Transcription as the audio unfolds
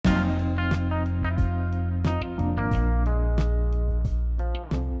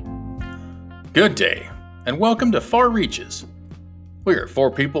Good day, and welcome to Far Reaches. We are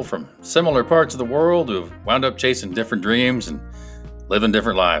four people from similar parts of the world who have wound up chasing different dreams and living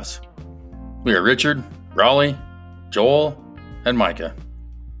different lives. We are Richard, Raleigh, Joel, and Micah.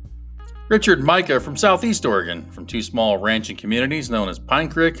 Richard and Micah are from Southeast Oregon, from two small ranching communities known as Pine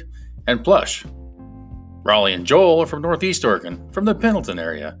Creek and Plush. Raleigh and Joel are from Northeast Oregon, from the Pendleton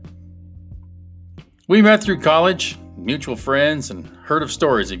area. We met through college, mutual friends, and heard of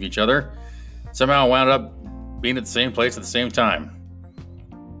stories of each other. Somehow wound up being at the same place at the same time.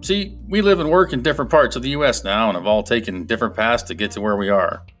 See, we live and work in different parts of the U.S. now and have all taken different paths to get to where we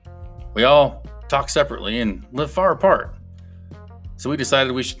are. We all talk separately and live far apart. So we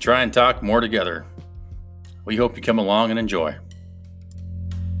decided we should try and talk more together. We hope you come along and enjoy.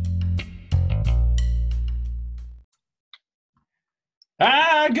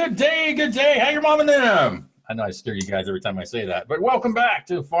 Good day, good day. How your mom and them? I know I scare you guys every time I say that, but welcome back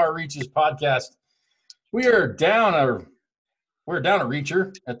to Far Reaches podcast. We're down a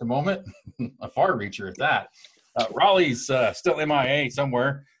reacher at the moment, a far reacher at that. Raleigh's still MIA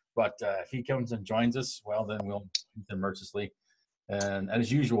somewhere, but if he comes and joins us, well, then we'll meet him mercilessly. And as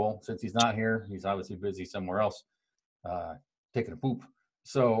usual, since he's not here, he's obviously busy somewhere else, taking a poop.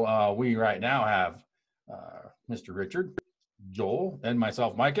 So we right now have Mr. Richard, Joel, and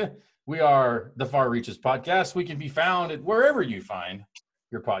myself, Micah. We are the Far Reaches podcast. We can be found at wherever you find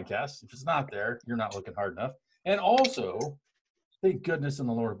your podcast. If it's not there, you're not looking hard enough. And also, thank goodness in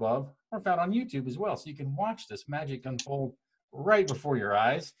the Lord above, we're found on YouTube as well. So you can watch this magic unfold right before your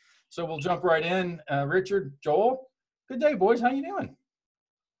eyes. So we'll jump right in. Richard, Joel, good day, boys. How you doing?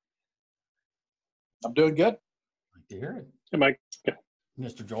 I'm doing good. Like to hear it. Hey, Mike.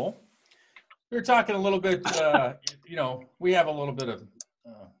 Mr. Joel. We were talking a little bit, we have a little bit of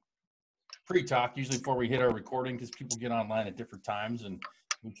pre-talk usually before we hit our recording because people get online at different times and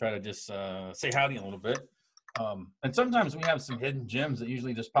we try to just say howdy a little bit. And sometimes we have some hidden gems that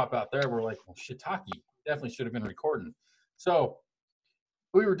usually just pop out there. We're like, well, shiitake, definitely should have been recording. So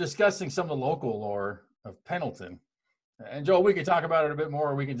we were discussing some of the local lore of Pendleton. And Joel, we could talk about it a bit more,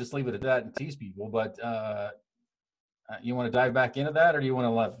 or we can just leave it at that and tease people. But you want to dive back into that, or do you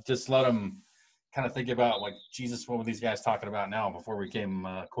want to just let them kind of think about, like, Jesus, what were these guys talking about now before we came,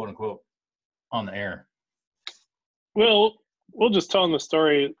 quote unquote, on the air? Well, we'll just tell them the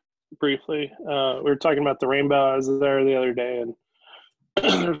story briefly. We were talking about the rainbow. I was there the other day, and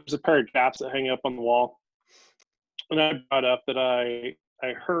there's a pair of chaps that hang up on the wall. And I brought up that I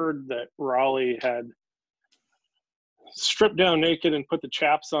heard that Raleigh had stripped down naked and put the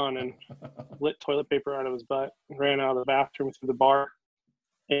chaps on and lit toilet paper out of his butt and ran out of the bathroom through the bar.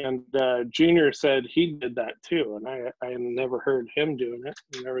 And Junior said he did that too, and I had never heard him doing it.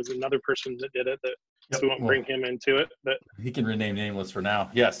 And there was another person that did it, so we won't bring him into it. But he can rename nameless for now.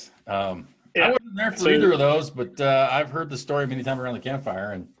 Yes, I wasn't there for either of those, but I've heard the story many times around the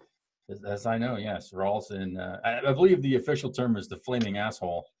campfire, and as I know, yes, Rawls and I believe the official term is the flaming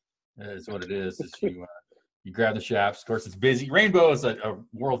asshole, is what it is. Is you grab the shafts. Of course, it's busy. Rainbow is a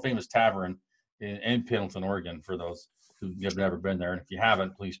world famous tavern in Pendleton, Oregon, for those who have never been there. And if you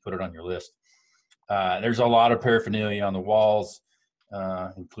haven't, please put it on your list. There's a lot of paraphernalia on the walls,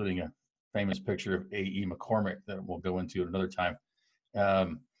 including a famous picture of A.E. McCormick that we'll go into at another time.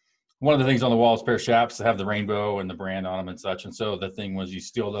 One of the things on the wall is pair of chaps that have the rainbow and the brand on them and such. And so the thing was, you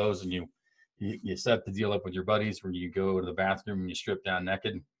steal those and you set the deal up with your buddies where you go to the bathroom and you strip down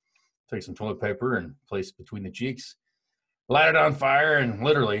naked, take some toilet paper and place it between the cheeks, light it on fire, and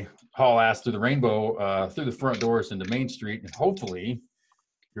literally haul ass through the rainbow, through the front doors into Main Street. And hopefully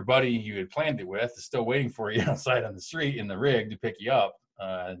your buddy you had planned it with is still waiting for you outside on the street in the rig to pick you up.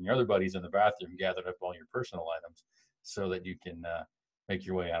 And your other buddies in the bathroom gathered up all your personal items so that you can make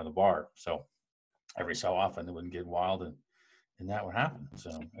your way out of the bar. So every so often it wouldn't get wild and that would happen. So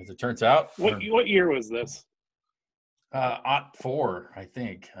as it turns out. What year was this? 04, I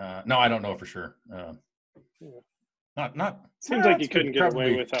think. No, I don't know for sure. Not. Seems like you couldn't get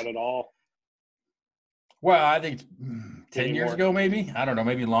away with that at all. Well, I think 10 years ago, maybe. I don't know,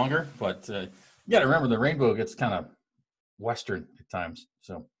 maybe longer. But you got to remember, the rainbow gets kind of western at times.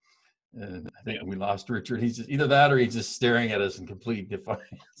 So I think we lost Richard. He's just, either that or he's just staring at us in complete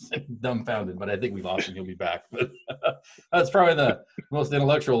defiance, dumbfounded. But I think we lost him. He'll be back. But that's probably the most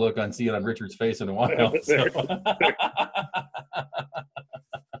intellectual look on seeing on Richard's face in a while. So.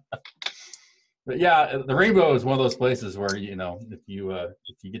 But yeah, the rainbow is one of those places where, if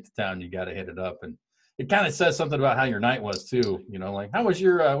you get to town, you got to hit it up. And it kind of says something about how your night was too. Like, how was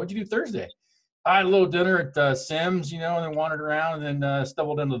your, what'd you do Thursday? I had a little dinner at Sims, and then wandered around and then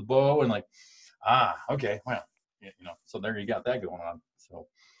stumbled into the Bow and okay, well, so there you got that going on. So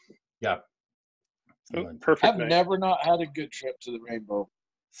yeah, Perfect I've night. never not had a good trip to the Rainbow.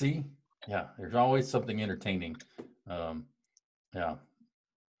 See, yeah, there's always something entertaining. Yeah,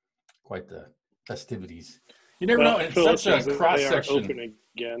 quite the festivities. You never know. It's such a cross they are section. open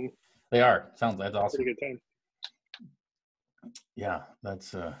again. They are. Sounds that's awesome. Pretty good time. Yeah,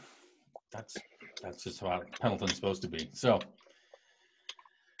 that's just how Pendleton's supposed to be. So,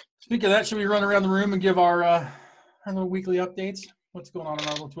 speaking of that, should we run around the room and give our little weekly updates? What's going on in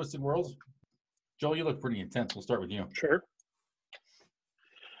our little twisted worlds? Joel, you look pretty intense. We'll start with you. Sure.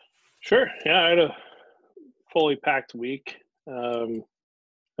 Yeah, I had a fully packed week.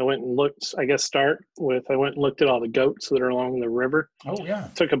 I went and looked. I guess I went and looked at all the goats that are along the river. Oh yeah.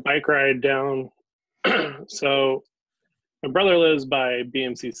 Took a bike ride down. So my brother lives by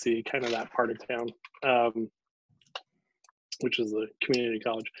BMCC, kind of that part of town, which is the community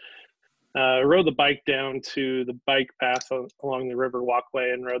college. I rode the bike down to the bike path along the river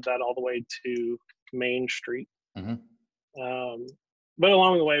walkway and rode that all the way to Main Street. Mm-hmm. But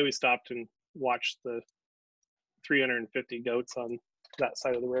along the way, we stopped and watched the 350 goats on that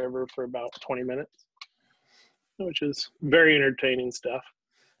side of the river for about 20 minutes, which is very entertaining stuff.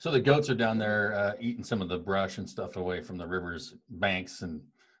 So the goats are down there eating some of the brush and stuff away from the river's banks and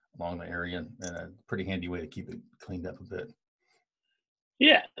along the area, and a pretty handy way to keep it cleaned up a bit.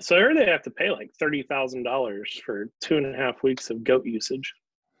 Yeah, so I heard they have to pay like $30,000 for 2.5 weeks of goat usage.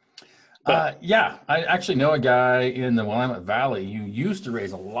 Yeah, I actually know a guy in the Willamette Valley who used to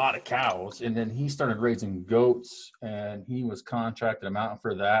raise a lot of cows, and then he started raising goats, and he was contracted a mountain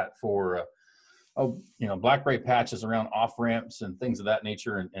for that for, blackberry patches around off ramps and things of that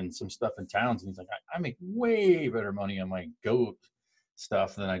nature, and some stuff in towns. And he's like, I make way better money on my goat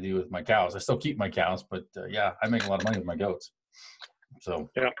stuff than I do with my cows. I still keep my cows, but yeah, I make a lot of money with my goats. So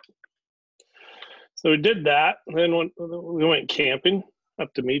yeah. So we did that. And then we went camping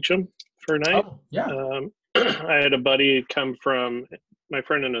up to Meacham for a night. Oh, yeah. I had a buddy my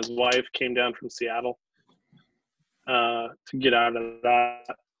friend and his wife came down from Seattle to get out of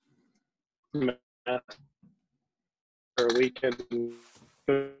that mess for a weekend in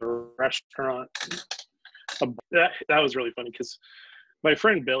a restaurant. That was really funny because my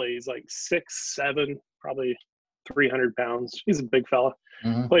friend Billy, he's like 6'7", probably 300 pounds. He's a big fella.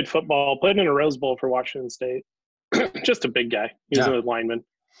 Mm-hmm. Played football, played in a Rose Bowl for Washington State. Just a big guy. He's a lineman.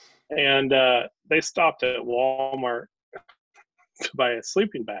 And they stopped at Walmart to buy us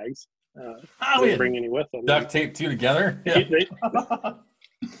sleeping bags. They didn't bring any with them. Duct tape two together? Yeah.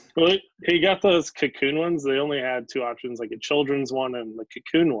 He got those cocoon ones. They only had two options, like a children's one and the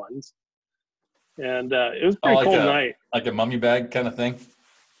cocoon ones. And it was a pretty cold night. Like a mummy bag kind of thing?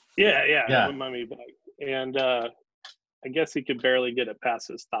 Yeah. A mummy bag. And I guess he could barely get it past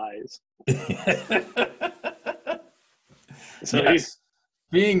his thighs. So yes.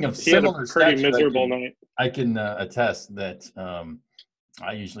 Being of similar stature, pretty miserable night. I can attest that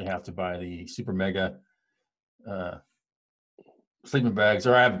I usually have to buy the super mega sleeping bags,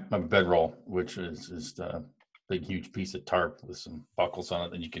 or I have a bedroll, which is just a big, huge piece of tarp with some buckles on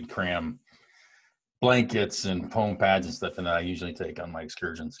it that you can cram blankets and foam pads and stuff in that I usually take on my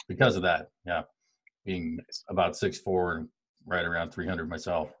excursions because of that. Yeah. Being about 6'4" and right around 300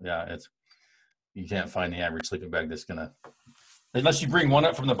 myself. Yeah. You can't find the average sleeping bag that's going to, unless you bring one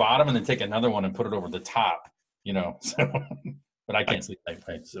up from the bottom and then take another one and put it over the top, so, but I can't sleep that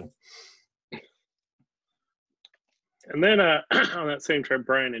way. So. And then on that same trip,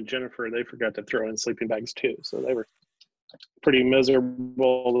 Brian and Jennifer, they forgot to throw in sleeping bags too. So they were pretty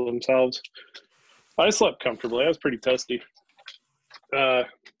miserable themselves. I slept comfortably. I was pretty toasty.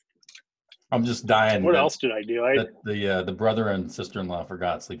 I'm just dying. What else did I do? The brother and sister-in-law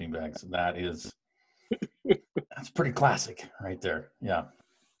forgot sleeping bags. That's pretty classic right there. Yeah.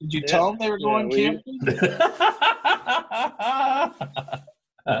 Did you tell them they were going camping?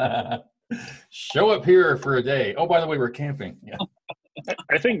 Show up here for a day. Oh, by the way, we're camping. Yeah.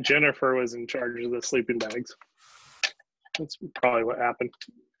 I think Jennifer was in charge of the sleeping bags. That's probably what happened.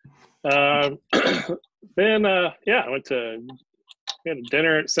 Then, I we had a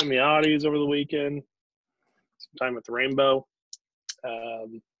dinner at Semioti's over the weekend. Some time at the Rainbow.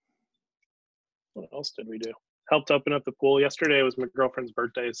 What else did we do? Helped open up the pool. Yesterday was my girlfriend's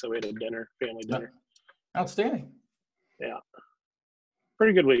birthday, so we had a family dinner. Outstanding. Yeah.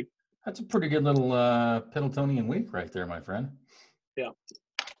 Pretty good week. That's a pretty good little Pendletonian week right there, my friend. Yeah.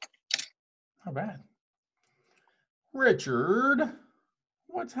 Not bad. Richard,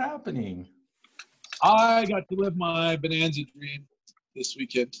 what's happening? I got to live my Bonanza dream this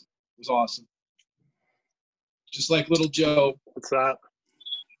weekend. It was awesome. Just like little Joe. What's that?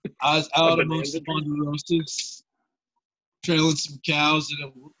 I was out amongst the Ponderosas, trailing some cows in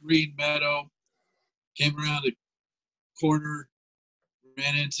a green meadow. came around a corner,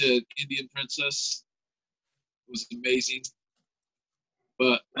 ran into Indian Princess. It was amazing.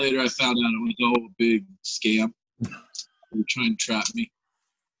 But later I found out it was all a big scam. They were trying to trap me.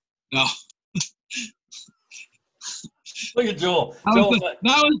 No, Look at Joel. that Joel, was the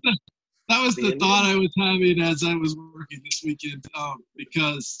The thought I was having as I was working this weekend,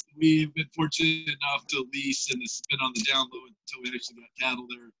 because we've been fortunate enough to lease, and it's been on the down low until we actually got cattle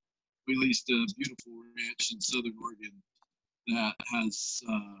there. We leased a beautiful ranch in Southern Oregon that has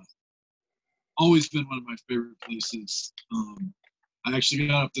always been one of my favorite places. I actually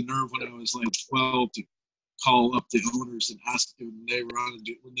got up the nerve when I was like 12 to call up the owners and ask them when they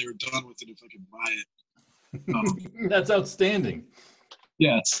were done with it if I could buy it. that's outstanding.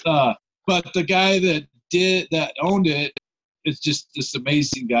 Yes, but the guy that owned it is just this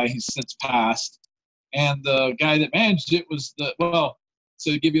amazing guy. He's since passed, and the guy that managed it was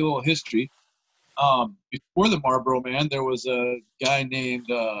So to give you a little history, before the Marlboro Man, there was a guy named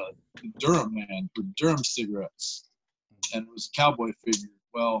Durham Man for Durham cigarettes, and it was a cowboy figure.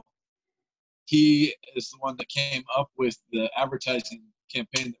 Well, he is the one that came up with the advertising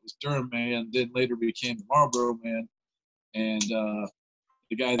campaign that was Durham Man, then later became the Marlboro Man, and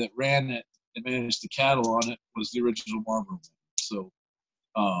the guy that ran it and managed the cattle on it was the original Marlboro Man. So,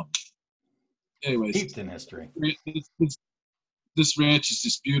 anyways, Heaped in history. This ranch is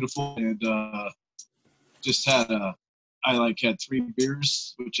just beautiful, and just had 3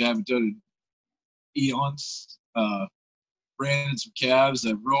 beers, which I haven't done in eons. Branded some calves.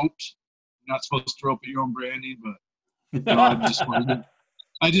 I roped. You're not supposed to rope at your own branding, but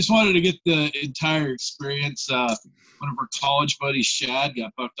I just wanted to get the entire experience. One of our college buddies, Shad,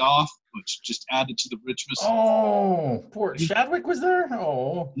 got bucked off, which just added to the richness. Oh, poor Shadwick was there?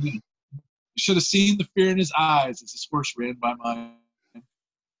 Oh. You should have seen the fear in his eyes as his horse ran by mine.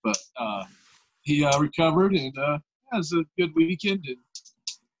 But he recovered, and it was a good weekend. And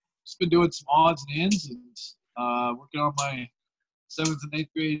just been doing some odds and ends, and working on my 7th and 8th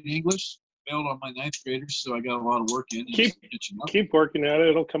grade English. Failed on my 9th graders, so I got a lot of work in. Keep working at it.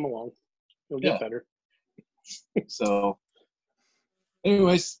 It'll come along. It'll get better. So,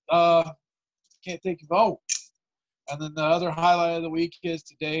 anyways, can't think of And then the other highlight of the week is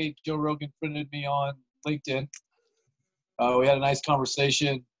today, Joe Rogan friended me on LinkedIn. We had a nice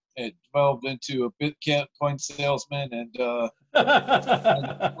conversation. It developed into a Bitcoin salesman, and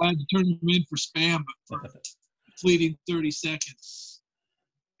I had to turn him in for spam, but for a fleeting 30 seconds.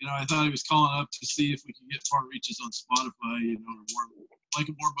 I thought he was calling up to see if we could get far reaches on Spotify, like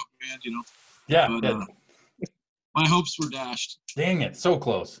a warm-up band, Yeah. But my hopes were dashed. Dang it, so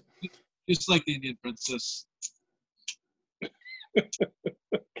close. Just like the Indian Princess.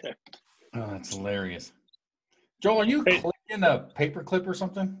 Okay. Oh, that's hilarious. Joel, are you clicking a paperclip or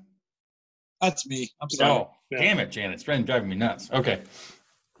something? That's me. I'm sorry. Oh, damn it, Janet. It's been driving me nuts. Okay.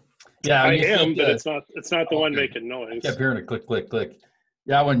 Yeah, I am, but it's not the one making noise. I kept hearing a click, click, click.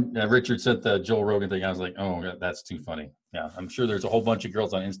 Yeah, when Richard said the Joel Rogan thing, I was like, oh, that's too funny. Yeah, I'm sure there's a whole bunch of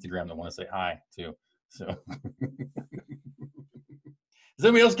girls on Instagram that want to say hi, too. So, does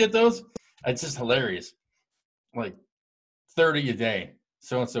anybody else get those? It's just hilarious. Like 30 a day.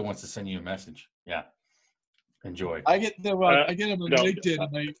 So-and-so wants to send you a message. Yeah. Enjoy. I get them on LinkedIn,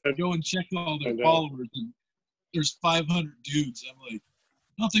 and I go and check all their followers, and there's 500 dudes. I'm like,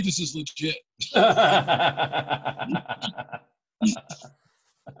 I don't think this is legit.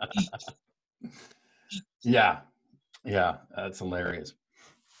 Yeah, that's hilarious.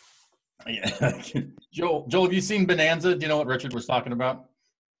 Yeah. Joel, have you seen Bonanza? Do you know what Richard was talking about?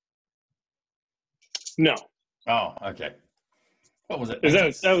 No. Oh, okay. What was it?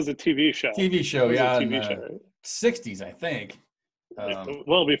 That was a TV show. TV show, yeah. TV show, right? 60s, I think.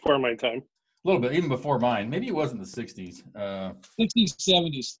 Well before my time. A little bit, even before mine. Maybe it wasn't the 60s. 60s,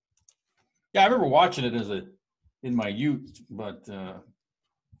 70s. Yeah, I remember watching it in my youth, but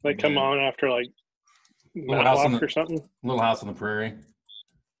come on after Little House on or something. Little House on the Prairie.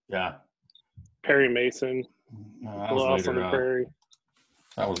 Yeah. Perry Mason. Little House on the Prairie.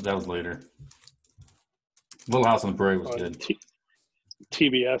 That was later. Little House on the Prairie was good.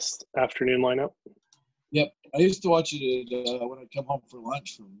 TBS afternoon lineup. Yep, I used to watch it when I'd come home for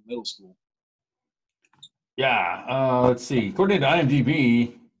lunch from middle school. Yeah, let's see. According to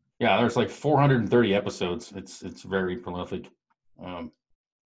IMDb, yeah, there's 430 episodes. It's very prolific. I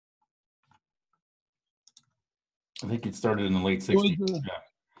think it started in the late 60s.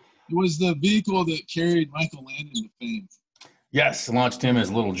 It was the vehicle that carried Michael Landon to fame. Yes, launched him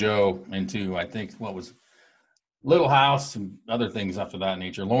as Little Joe into, I think, what was Little House and other things after that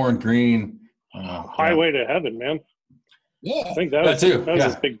nature. Lauren Green. Highway to Heaven, man. Yeah. I think that was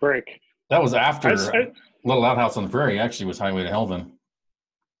his big break. That was after I- Little Outhouse on the Prairie actually was Highway to Heaven.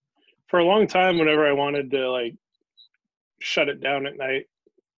 For a long time, whenever I wanted to like shut it down at night,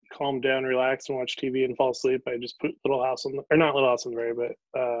 calm down, relax, and watch TV and fall asleep, I just put Little House on, or not Little House on the Prairie, but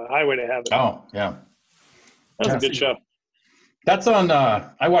Highway to Heaven. Oh, yeah. That was Yeah, a good see, show. That's on,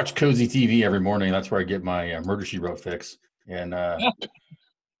 I watch Cozy TV every morning. That's where I get my Murder, She Wrote fix. And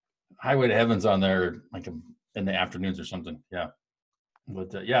Highway to Heaven's on there like in the afternoons or something. Yeah.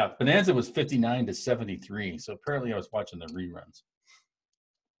 But yeah, Bonanza was 59 to 73. So apparently I was watching the reruns.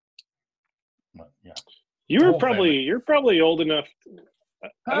 But, yeah. You're whole probably old enough.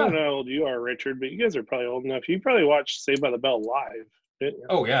 I don't Ah. know how old you are, Richard, but you guys are probably old enough. You probably watched Saved by the Bell live, didn't you?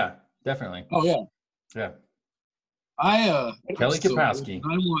 Oh, yeah, definitely. Oh yeah. Yeah. I'm Kelly still- Kapowski.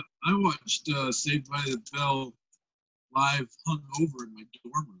 I watched Saved by the Bell live hungover in my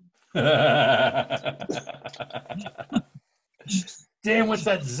dorm room. Damn, what's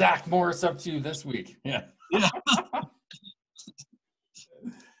that Zach Morris up to this week? Yeah. Yeah.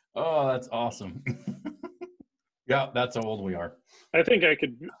 Oh, that's awesome. Yeah, that's how old we are. I think I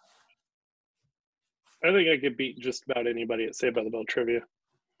could beat just about anybody at Saved by the Bell trivia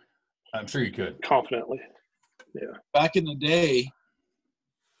I'm sure you could. confidently. Back in the day,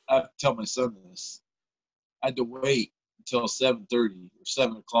 I have to tell my son this. I had to wait until 7:30 or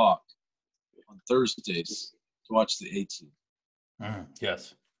 7 o'clock on Thursdays to watch the A-Team.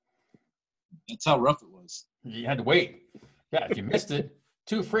 Yes. That's how rough it was. You had to wait. Yeah, if you missed it,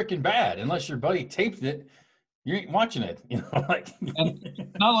 too freaking bad. Unless your buddy taped it, you ain't watching it. You know, like Not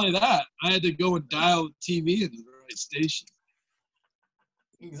only that, I had to go and dial the TV into the right station.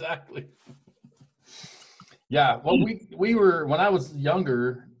 exactly. Yeah, well, we were when I was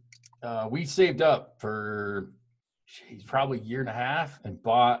younger, we saved up for probably a year and a half and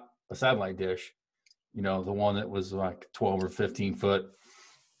bought a satellite dish. You know, the one that was like 12 or 15 foot.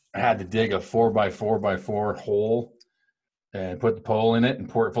 I had to dig a 4x4x4 hole and put the pole in it and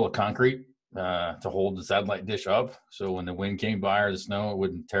pour it full of concrete to hold the satellite dish up. So when the wind came by or the snow, it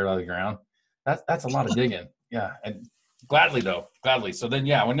wouldn't tear it out of the ground. That's a lot of digging. Yeah, and gladly. So then,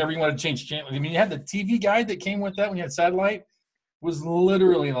 yeah, whenever you want to change channel, I mean, you had the TV guide that came with that when you had satellite was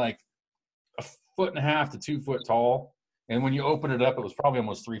literally like 1.5 to 2 foot tall, and when you open it up, it was probably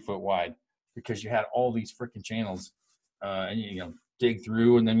almost 3 foot wide because you had all these freaking channels, and you know dig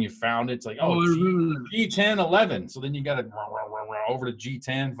through, and then you found it. It's like I remember that. G10 11. So then you got to over to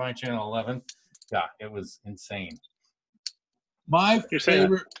G10, find channel 11. Yeah, it was insane. My You're saying-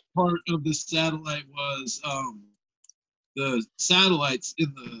 favorite part of the satellite was the satellites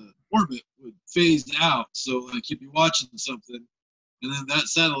in the orbit would phase out. So like you'd be watching something, and then that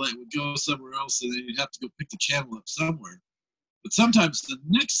satellite would go somewhere else, and then you'd have to go pick the channel up somewhere. But sometimes the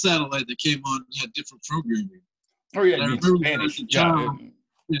next satellite that came on had different programming. Oh yeah, I it remember Spanish. as a Yeah, child,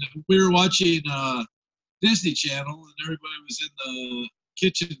 You know, we were watching Disney Channel, and everybody was in the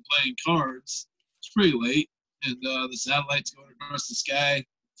kitchen playing cards. It's pretty late, and the satellite's going across the sky,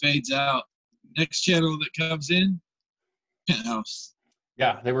 fades out. Next channel that comes in, Penthouse.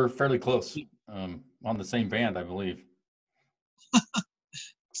 yeah, they were fairly close on the same band, I believe.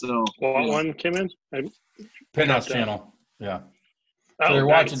 So What yeah. one came in? Penthouse Gotcha. channel. Yeah. Oh, So they're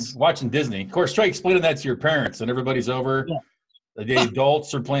nice. watching Disney. Of course, try explaining that to your parents, and everybody's over. Yeah. The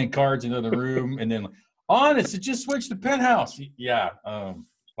adults are playing cards in the other room, and then honest, it just switched to Penthouse. Yeah,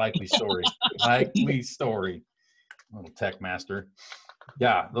 likely story. Likely story. Little tech master.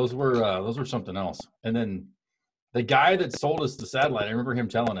 Yeah, those were something else. And then the guy that sold us the satellite, I remember him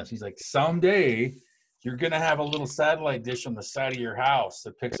telling us, he's like, someday you're gonna have a little satellite dish on the side of your house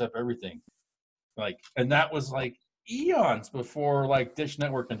that picks up everything. Like, and that was like eons before like Dish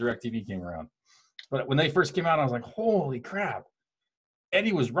Network and DirecTV came around. But when they first came out, I was like, holy crap.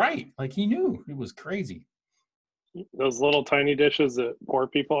 Eddie was right. Like he knew. It was crazy. Those little tiny dishes that poor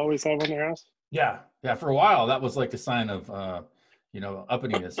people always have on their house. Yeah. Yeah. For a while, that was like a sign of,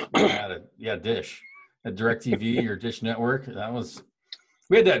 uppityness. You had a dish, a DirecTV or Dish Network.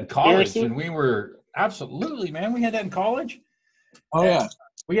 We had that in college, and we were absolutely, man. We had that in college. Oh yeah.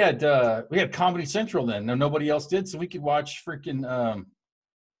 We had Comedy Central then. No, nobody else did, so we could watch freaking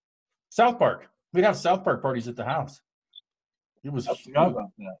South Park. We'd have South Park parties at the house. It was I forgot about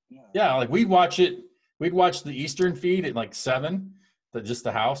that. Yeah. yeah, like we'd watch it. We'd watch the Eastern feed at like 7, just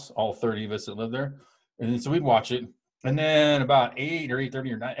the house, all 30 of us that lived there, and then, so we'd watch it. And then about 8 or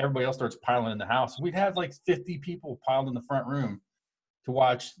 8:30 or 9, everybody else starts piling in the house. We'd have like 50 people piled in the front room to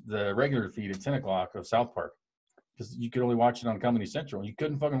watch the regular feed at 10 o'clock of South Park. Because you could only watch it on Comedy Central. You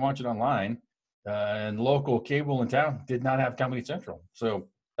couldn't fucking watch it online. And local cable in town did not have Comedy Central. So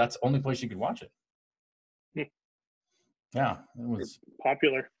that's the only place you could watch it. Yeah, it was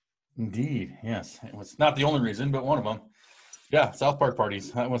Popular. Indeed, yes. It was not the only reason, but one of them. Yeah, South Park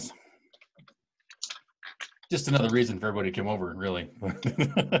parties. That was just another reason for everybody to come over, really.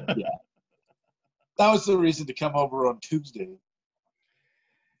 Yeah. That was the reason to come over on Tuesday.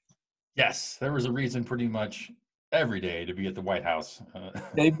 Yes, there was a reason pretty much every day to be at the White House.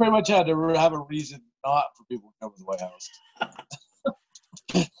 Yeah, you pretty much had to have a reason not for people to come to the White House.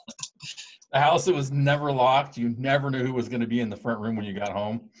 A house that was never locked. You never knew who was going to be in the front room when you got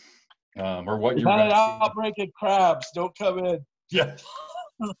home, or what We've you were had going an to outbreak of crabs. Don't come in. see. Yeah.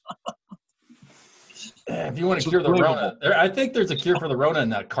 If you want to It's cure the unbelievable. Rona, I think there's a cure for the Rona in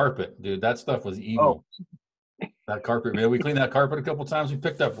that carpet, dude. That stuff was evil. That carpet, man. We cleaned that carpet a couple times. We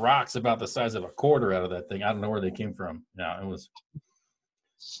picked up rocks about the size of a quarter out of that thing. I don't know where they came from. Yeah, it was.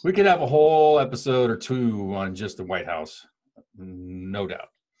 We could have a whole episode or two on just the White House, no doubt.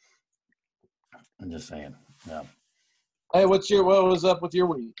 I'm just saying. Yeah. Hey, what was up with your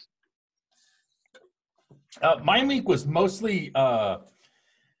week? My week was mostly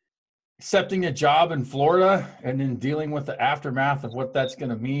accepting a job in Florida and then dealing with the aftermath of what that's going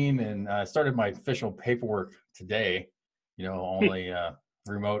to mean. And I started my official paperwork today, only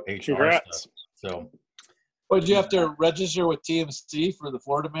remote HR Congrats. stuff. So, Did you have to register with TMC for the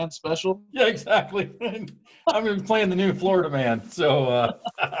Florida Man special? yeah, exactly. I've been playing the new Florida Man. So,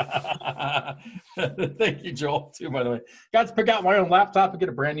 thank you, Joel, too, by the way. Got to pick out my own laptop and get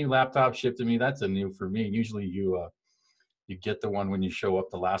a brand new laptop shipped to me. That's a new for me. Usually you get the one when you show up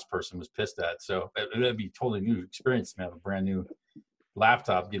the last person was pissed at. So that'd be a totally new experience to have a brand new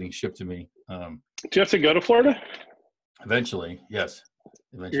laptop getting shipped to me. Do you have to go to Florida? Eventually, yes.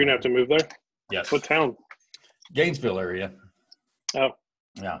 You're going to have to move there? Yes. What town? Gainesville area. Oh.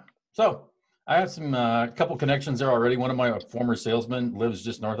 Yeah. So I have some couple connections there already. One of my former salesmen lives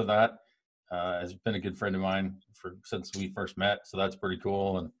just north of that. Has been a good friend of mine since we first met. So that's pretty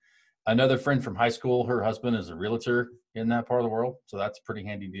cool. And another friend from high school, her husband is a realtor in that part of the world. So that's a pretty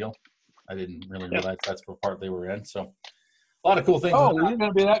handy deal. I didn't really realize that's what part they were in. So a lot of cool things. Oh, you're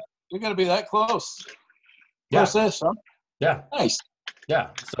gonna be that close. Yeah. Close-ish, huh? Yeah. Nice. Yeah.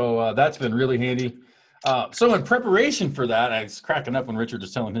 So that's been really handy. So in preparation for that, I was cracking up when Richard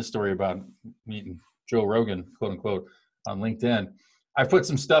was telling his story about meeting Joe Rogan, quote unquote, on LinkedIn. I put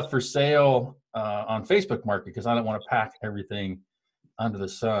some stuff for sale on Facebook Market because I don't want to pack everything under the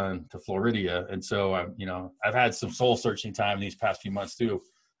sun to Floridia. And so, I've had some soul searching time these past few months too,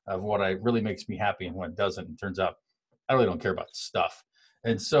 of what really makes me happy and what doesn't. And it turns out I really don't care about stuff.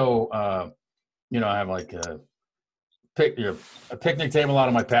 And so, I have like a picnic table out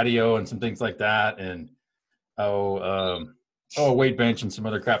on my patio and some things like that. And, a weight bench and some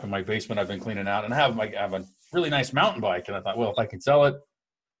other crap in my basement I've been cleaning out. And I have a really nice mountain bike. And I thought, well, if I can sell it,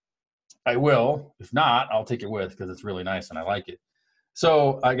 I will. If not, I'll take it with because it's really nice and I like it.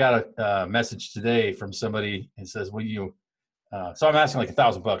 So I got a message today from somebody and says, will you, so I'm asking like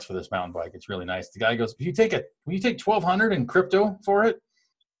 $1,000 for this mountain bike. It's really nice. The guy goes, will you take 1,200 in crypto for it?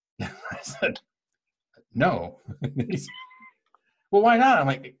 I said, no. Well, why not? I'm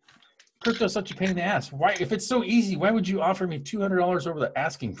like, crypto's such a pain in the ass. Why, if it's so easy, why would you offer me $200 over the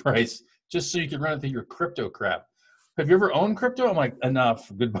asking price just so you can run it through your crypto crap? Have you ever owned crypto? I'm like, enough,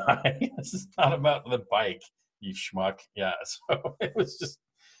 goodbye. This is not about the bike, you schmuck. Yeah, so it was just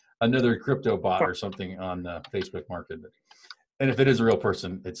another crypto bot or something on Facebook Market. And if it is a real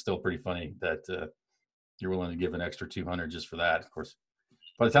person, it's still pretty funny that you're willing to give an extra 200 just for that. Of course,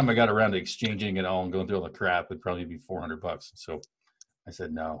 by the time I got around to exchanging it all and going through all the crap, it'd probably be $400. So I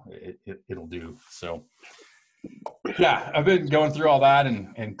said, no, it'll do. So yeah, I've been going through all that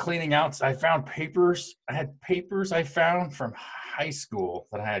and cleaning out. I found papers. I had papers I found from high school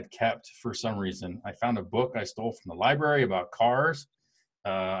that I had kept for some reason. I found a book I stole from the library about cars.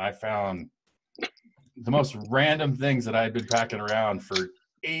 I found the most random things that I had been packing around for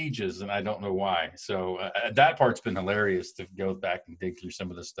ages, and I don't know why. So that part's been hilarious to go back and dig through some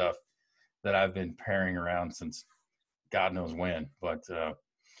of the stuff that I've been pairing around since God knows when. But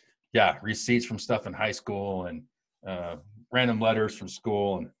yeah, receipts from stuff in high school and random letters from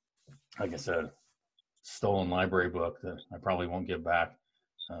school. And like I said, stolen library book that I probably won't give back.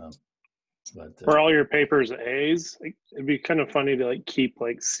 But Were all your papers A's? Like, it'd be kind of funny to keep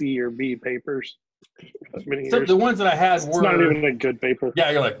C or B papers. So the ones that I had were it's not even a good paper. Yeah,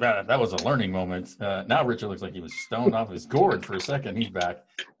 you're like, man, that was a learning moment. Now Richard looks like he was stoned off his gourd for a second. He's back.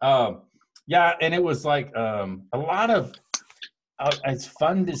 Yeah, and it was like a lot of. It's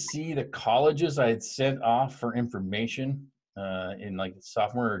fun to see the colleges I had sent off for information in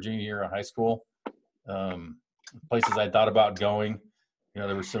sophomore or junior year of high school. Places I thought about going.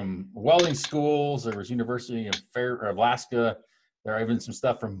 There were some welding schools. There was University of Alaska. There are even some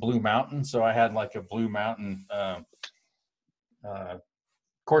stuff from Blue Mountain. So I had like a Blue Mountain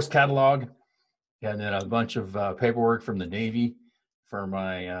course catalog, and then a bunch of paperwork from the Navy for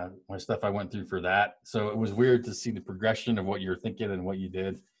my my stuff I went through for that. So it was weird to see the progression of what you're thinking and what you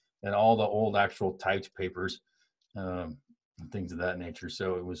did, and all the old actual typed papers, and things of that nature.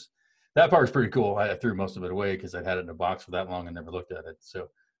 So it was, that part was pretty cool. I threw most of it away because I had it in a box for that long and never looked at it. So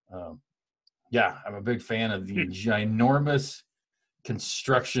yeah, I'm a big fan of the ginormous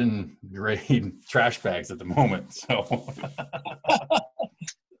construction grade trash bags at the moment. So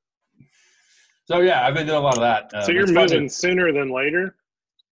so yeah, I've been doing a lot of that. So you're moving sooner than later?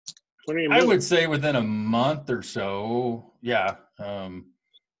 When are you moving? I would say within a month or so. Yeah.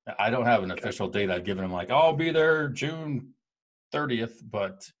 I don't have an official date I've given them, like, I'll be there June 30th,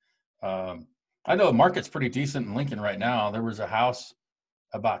 but I know the market's pretty decent in Lincoln right now. There was a house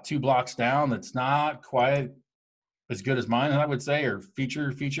about 2 blocks down that's not quite as good as mine, I would say, or feature.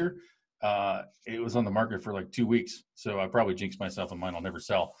 It was on the market for like 2 weeks, so I probably jinxed myself and mine will never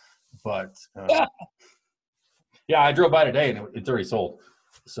sell. But yeah, I drove by today and it's already sold.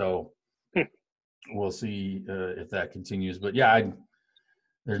 So we'll see if that continues. But yeah,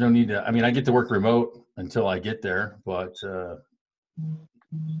 there's no need to, I mean, I get to work remote until I get there, but no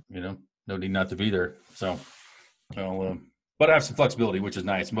need not to be there. So, but I have some flexibility, which is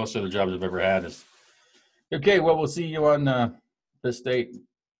nice. Most other jobs I've ever had is, okay, well, we'll see you on this date.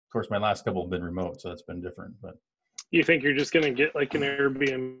 Of course, my last couple have been remote, so that's been different. But you think you're just going to get like an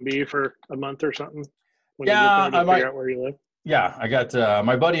Airbnb for a month or something? When yeah, you get there to figure out where you live? Yeah, I got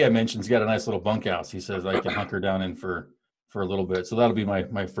my buddy I mentioned's got a nice little bunkhouse. He says I can hunker down in for a little bit. So that'll be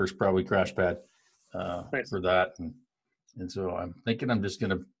my first probably crash pad Nice. for that. And so I'm thinking I'm just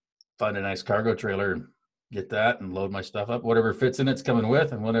going to find a nice cargo trailer and get that and load my stuff up. Whatever fits in it's coming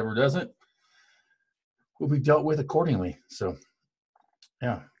with, and whatever doesn't will be dealt with accordingly. So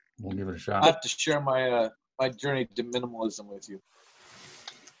yeah, we'll give it a shot. I have to share my my journey to minimalism with you.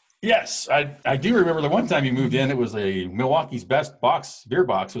 Yes, I do remember the one time you moved in. It was a Milwaukee's Best beer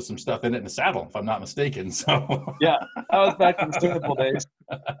box with some stuff in it and a saddle, if I'm not mistaken. So yeah, I was back in the simple days.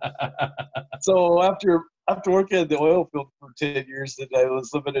 So after working in the oil field for 10 years, and I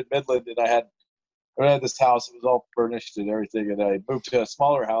was living in Midland, and I had this house. It was all furnished and everything, and I moved to a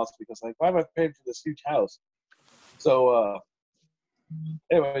smaller house because, like, why am I paying for this huge house? So,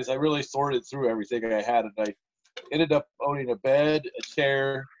 anyways, I really sorted through everything I had, and I ended up owning a bed, a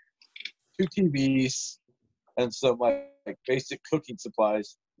chair, 2 TVs, and some like basic cooking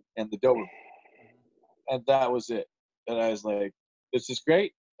supplies, and the dough room. And that was it. And I was like, this is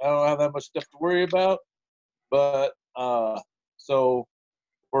great. I don't have that much stuff to worry about. But so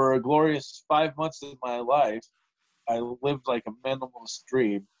for a glorious 5 months of my life, I lived like a minimalist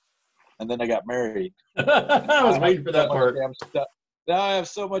dream. And then I got married. I was waiting for that part. Now I have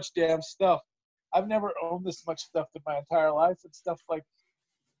so much damn stuff. I've never owned this much stuff in my entire life, and stuff like,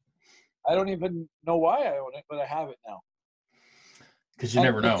 I don't even know why I own it, but I have it now. Because you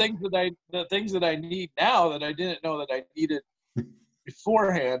never know. The things that I need now that I didn't know that I needed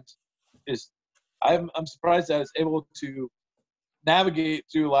beforehand is, I'm surprised that I was able to navigate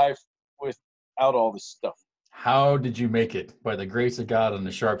through life without all this stuff. How did you make it? By the grace of God and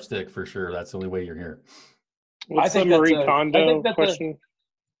the sharp stick, for sure. That's the only way you're here. What's the Marie Kondo question?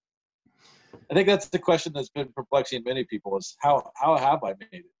 I think that's the question that's been perplexing many people, is how have I made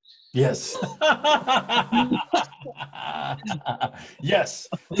it? Yes. Yes.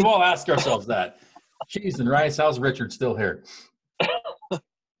 We've all asked ourselves that. Cheese and rice, how's Richard still here?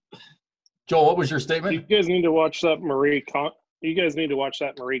 Joel, what was your statement? You guys need to watch that Marie Kondo.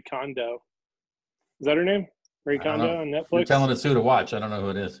 Is that her name? Marie Kondo on Netflix? You're telling us who to watch. I don't know who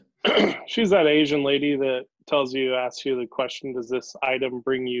it is. She's that Asian lady that asks you the question, does this item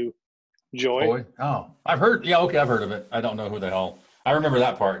bring you joy? Oh, I've heard. Yeah, okay, I've heard of it. I don't know who the hell. I remember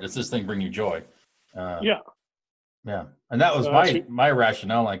that part. Does this thing bring you joy? Yeah. Yeah. And that was my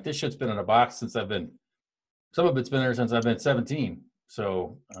rationale. Like, this shit's been in a box since some of it's been there since I've been 17.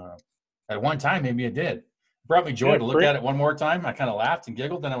 So at one time, maybe it did. It brought me joy to look at it one more time. I kind of laughed and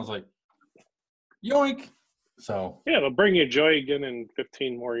giggled. Then I was like, yoink. So yeah, it'll bring you joy again in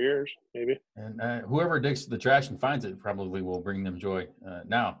 15 more years, maybe. And whoever digs the trash and finds it probably will bring them joy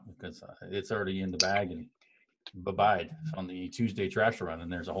now, because it's already in the bag and bye-bye on the Tuesday trash run,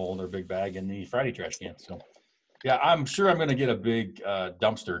 and there's a whole other big bag in the Friday trash can. So yeah, I'm sure I'm going to get a big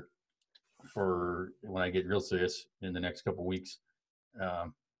dumpster for when I get real serious in the next couple weeks.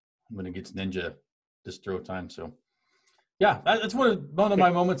 When it gets Ninja distro time. So yeah, that's one of my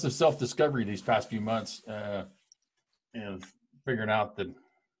moments of self-discovery these past few months, and figuring out that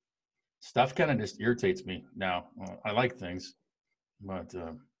stuff kind of just irritates me now. I like things, But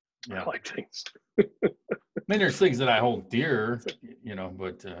I yeah, like things. I mean, there's things that I hold dear,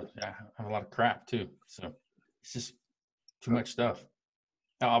 but yeah, I have a lot of crap too. So it's just too much stuff.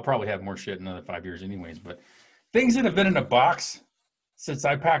 I'll probably have more shit in another 5 years, anyways. But things that have been in a box since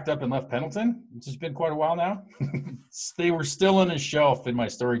I packed up and left Pendleton, which has been quite a while now, they were still on a shelf in my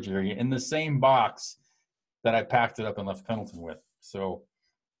storage area in the same box that I packed it up and left Pendleton with. So,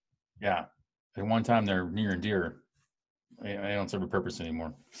 yeah, at one time they're near and dear. I don't serve a purpose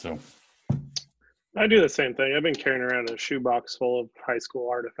anymore. So, I do the same thing. I've been carrying around a shoebox full of high school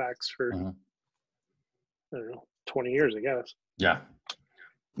artifacts for, I don't know, 20 years, I guess. Yeah.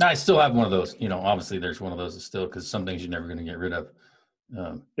 Now, I still have one of those. Obviously there's one of those still, because some things you're never going to get rid of.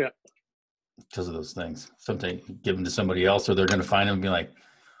 Yeah. Because of those things. Sometimes you give them to somebody else, or they're going to find them and be like,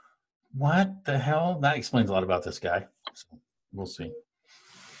 what the hell? That explains a lot about this guy. So we'll see.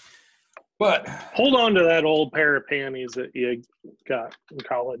 But hold on to that old pair of panties that you got in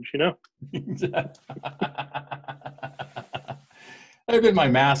college, They've been my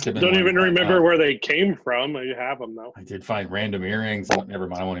mask. Don't even remember where they came from. You have them though. I did find random earrings. Never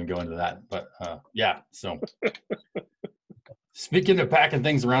mind. I won't even go into that. But yeah. So speaking of packing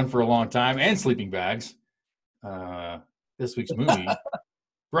things around for a long time and sleeping bags, this week's movie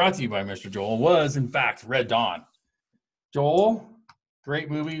brought to you by Mr. Joel was in fact Red Dawn. Joel, great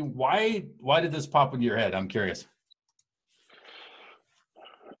movie. Why did this pop into your head? I'm curious.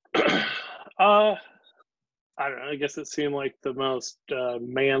 I don't know. I guess it seemed like the most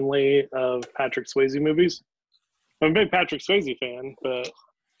manly of Patrick Swayze movies. I'm a big Patrick Swayze fan, but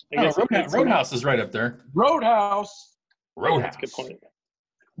I guess Roadhouse is right up there. Roadhouse. That's a good point.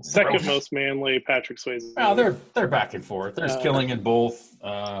 Second most manly Patrick Swayze. Well, they're back and forth. There's killing in both.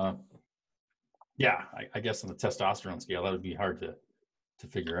 Yeah, I guess on the testosterone scale, that would be hard to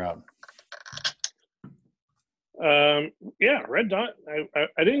figure out. Yeah, Red Dawn.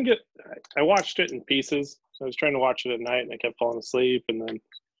 I didn't get. I watched it in pieces. I was trying to watch it at night, and I kept falling asleep. And then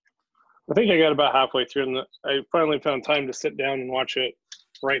I think I got about halfway through, and I finally found time to sit down and watch it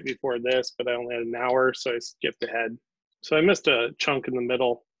right before this. But I only had an hour, so I skipped ahead. So I missed a chunk in the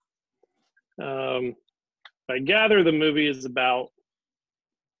middle. I gather the movie is about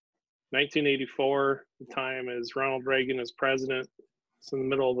 1984. The time is Ronald Reagan is president. It's in the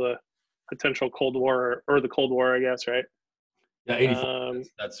middle of the potential Cold War, or the Cold War, I guess, right? Yeah, 84.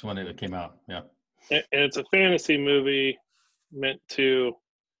 That's when it came out. Yeah. And it's a fantasy movie meant to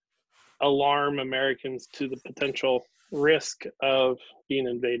alarm Americans to the potential risk of being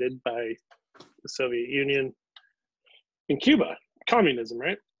invaded by the Soviet Union and Cuba. Communism,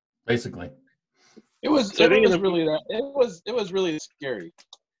 right? Basically. It was really scary.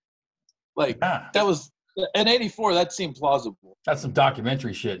 Like that was in 84, that seemed plausible. That's some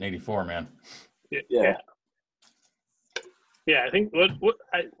documentary shit in 84, man. Yeah. Yeah, I think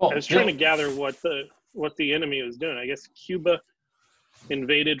I was trying to gather what the enemy was doing. I guess Cuba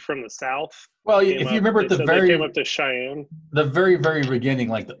invaded from the south. Well, if you remember they came up to Cheyenne. The very, very beginning,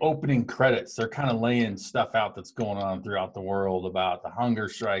 like the opening credits, they're kind of laying stuff out that's going on throughout the world about the hunger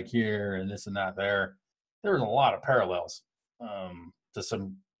strike here and this and that there. There was a lot of parallels to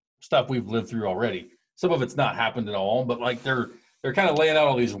some stuff we've lived through already. Some of it's not happened at all, but like they're kind of laying out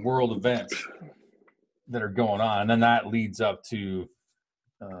all these world events that are going on, and then that leads up to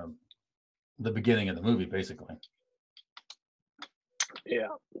the beginning of the movie, basically. Yeah.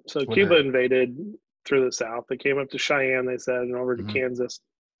 So Cuba invaded through the south. They came up to Cheyenne, they said, and over to Kansas.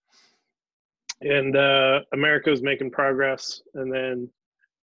 And America was making progress, and then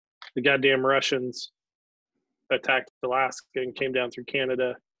the goddamn Russians attacked Alaska and came down through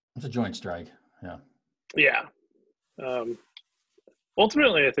Canada. It's a joint strike. Yeah. Yeah.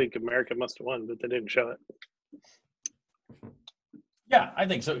 Ultimately, I think America must have won, but they didn't show it. Yeah, I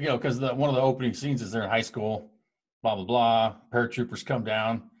think so. Because one of the opening scenes is they're in high school, blah, blah, blah. Paratroopers come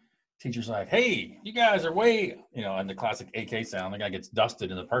down. Teacher's like, hey, you guys are and the classic AK sound. The guy gets dusted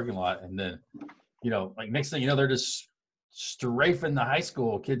in the parking lot. And then, like next thing you know, they're just strafing the high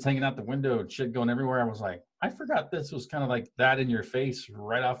school, kids hanging out the window and shit going everywhere. I was like, I forgot this was kind of like that in your face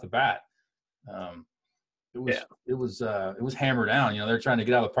right off the bat. It was hammered down. They're trying to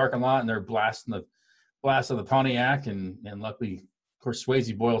get out of the parking lot and they're blasting the Pontiac, and luckily, of course,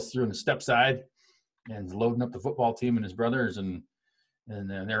 Swayze boils through on the step side and loading up the football team and his brothers, and then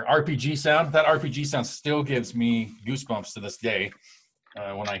their RPG sound. That RPG sound still gives me goosebumps to this day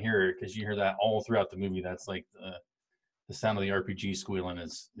when I hear it, because you hear that all throughout the movie. That's like the sound of the RPG squealing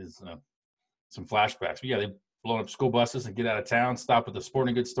is some flashbacks. But yeah, they blow up school buses and get out of town, stop at the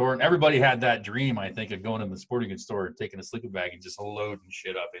sporting goods store. And everybody had that dream, I think, of going in the sporting goods store and taking a sleeping bag and just loading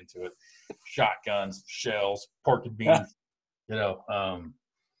shit up into it. Shotguns, shells, pork and beans. You know, and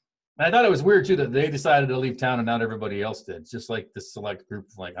I thought it was weird too that they decided to leave town and not everybody else did. It's just like this select group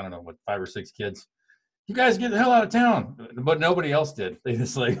of like, I don't know, what, 5 or 6 kids. You guys get the hell out of town. But nobody else did. They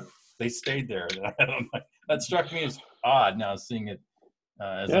just like, they stayed there. I don't know. That struck me as odd now seeing it.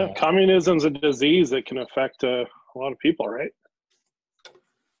 Communism's a disease that can affect a lot of people, right?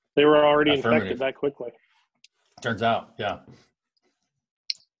 They were already infected that quickly. Turns out, yeah.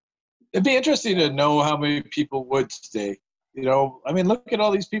 It'd be interesting to know how many people would stay. You know, I mean, look at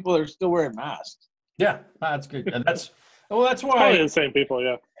all these people that are still wearing masks. Yeah, that's good. And that's why. Probably the same people,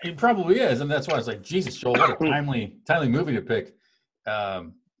 yeah. It probably is. And that's why I was like, Jesus, Joel, what a timely movie to pick.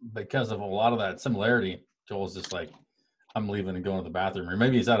 Because of a lot of that similarity. Joel's just like, I'm leaving and going to the bathroom. Or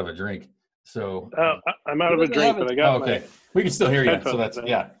maybe he's out of a drink. So I'm out of a drink, but I got okay. We can still hear you. So that's,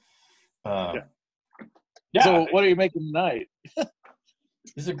 yeah. Yeah. So what are you making tonight? This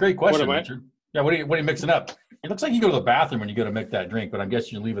is a great question, Richard. Yeah, what are you mixing up? It looks like you go to the bathroom when you go to make that drink, but I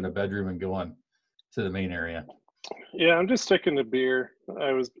guess you're leaving a bedroom and going to the main area. Yeah, I'm just sticking to beer.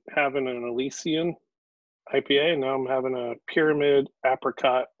 I was having an Elysian IPA, and now I'm having a Pyramid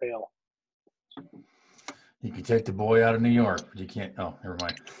Apricot Ale. You can take the boy out of New York, but you can't. Oh, never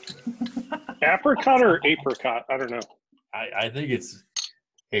mind. Apricot or apricot? I don't know. I think it's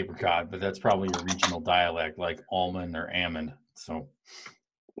apricot, but that's probably a regional dialect like almond or almond. So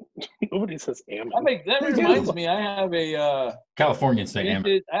nobody says almond. That reminds me. I have a Californians say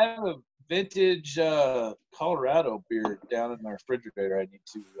almond. I have a vintage Colorado beer down in my refrigerator. I need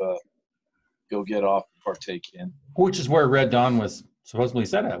to go get off and partake in. Which is where Red Dawn was supposedly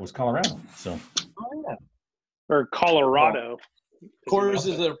set at, was Colorado. So. Oh yeah. Or Colorado. Coors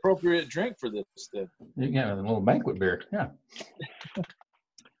is an appropriate drink for this then. Yeah, a little banquet beer. Yeah.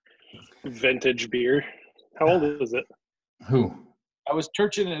 Vintage beer. How old is it? Who? I was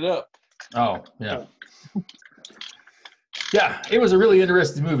churching it up. Oh, yeah. Yeah, it was a really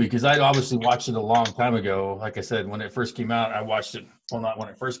interesting movie because I obviously watched it a long time ago. Like I said, when it first came out, I watched it. Well, not when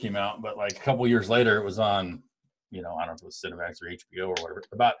it first came out, but like a couple years later, it was on, you know, I don't know if it was Cinemax or HBO or whatever,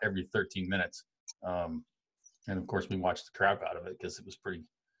 about every 13 minutes. And of course, we watched the crap out of it because it was pretty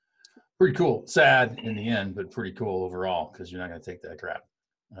cool. Sad in the end, but pretty cool overall because you're not going to take that crap.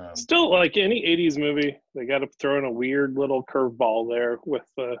 Still, like any 80s movie, they got to throw in a weird little curveball there with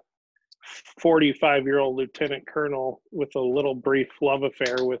the 45-year-old lieutenant colonel with a little brief love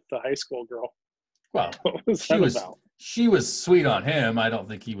affair with the high school girl. Well, what was that about? She was sweet on him. I don't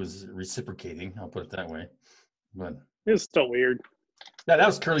think he was reciprocating. I'll put it that way. But it was still weird. Yeah, that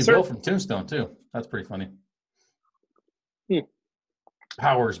was Curly Bill from Tombstone too. That's pretty funny.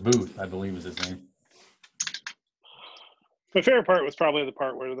 Powers Booth, I believe, is his name. My favorite part was probably the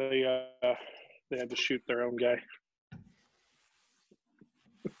part where they had to shoot their own guy.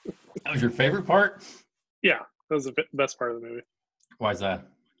 That was your favorite part? Yeah, that was the best part of the movie. Why is that?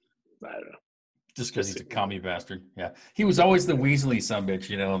 I don't know. Just because he's a commie bastard. Yeah, he was always the Weasley sumbitch,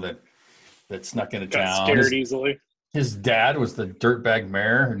 you know, that snuck into town. Scared easily. His dad was the dirtbag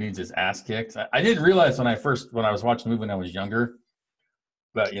mayor who needs his ass kicked. I didn't realize when I was watching the movie when I was younger,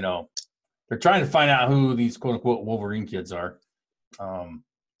 but you know, they're trying to find out who these quote unquote Wolverine kids are.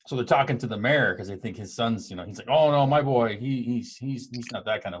 So they're talking to the mayor because they think his son's, you know, he's like, oh no, my boy, he's not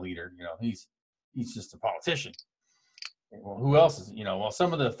that kind of leader, you know, he's just a politician. Well, who else is, you know? Well,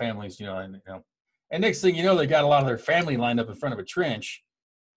 some of the families, you know, and next thing you know, they got a lot of their family lined up in front of a trench.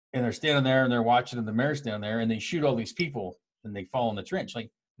 And they're standing there and they're watching, and the mayor's down there, and they shoot all these people, and they fall in the trench. Like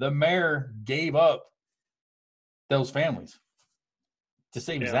the mayor gave up those families to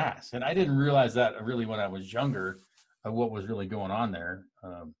save his ass, and I didn't realize that really when I was younger, of what was really going on there.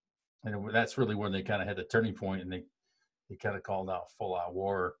 And that's really when they kind of had the turning point, and they kind of called out full-out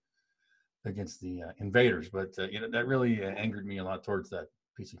war against the invaders. But you know, that really angered me a lot towards that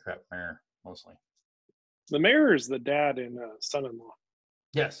piece of crap mayor, mostly. The mayor is the dad in Son-in-Law.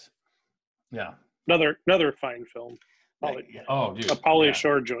 Yes. Yeah. Another fine film. Oh, dude. A Pauly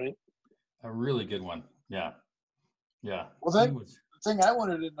Shore joint. A really good one. Yeah. Yeah. Well, the thing I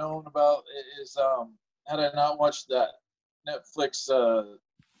wanted to know about is, had I not watched that Netflix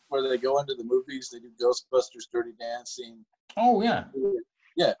where they go into the movies, they do Ghostbusters, Dirty Dancing. Oh, yeah.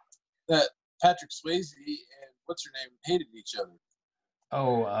 Yeah. That Patrick Swayze and what's her name hated each other.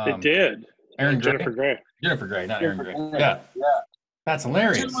 Oh, it did. Jennifer Grey. Jennifer Grey, not Aaron Grey. Yeah. That's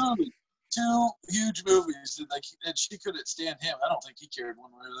hilarious. Two huge movies, and she couldn't stand him. I don't think he cared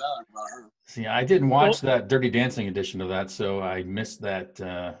one way or the other about her. See, I didn't watch that Dirty Dancing edition of that, so I missed that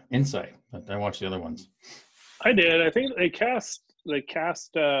insight. But I watched the other ones. I did. I think they cast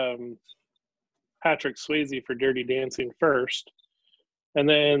Patrick Swayze for Dirty Dancing first, and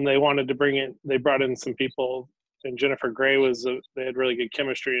then they wanted to they brought in some people and Jennifer Grey was they had really good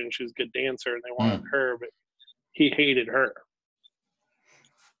chemistry, and she was a good dancer, and they wanted her, but he hated her.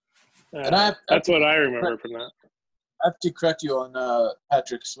 And that's what I remember from that. I have to correct you on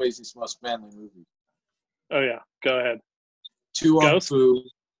Patrick Swayze's most manly movie. Oh yeah, go ahead. Two on Ghost? Fu.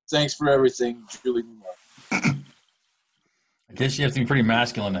 Thanks for everything, Julie Newmar. I guess you have to be pretty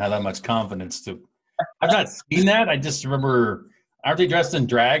masculine to have that much confidence to. I've not seen that. I just remember. Aren't they dressed in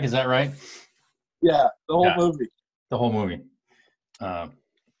drag? Is that right? Yeah, the whole movie. The whole movie. But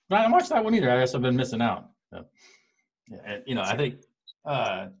I didn't watch that one either. I guess I've been missing out. So, yeah, I think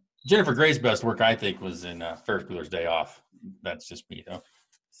Jennifer Grey's best work, I think, was in Ferris Bueller's Day Off. That's just me, though.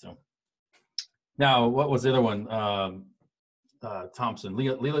 So now, what was the other one? Thompson,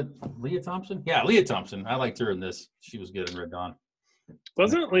 Leah Thompson. Yeah, Leah Thompson. I liked her in this. She was good in Red Dawn.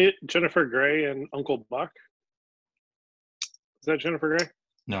 Wasn't Jennifer Grey and Uncle Buck? Is that Jennifer Grey?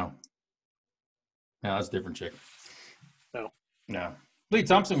 No, that's a different chick. No. Leah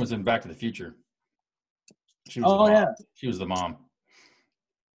Thompson was in Back to the Future. She was she was the mom.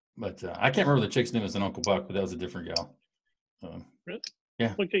 But I can't remember the chick's name was in Uncle Buck, but that was a different gal. Really?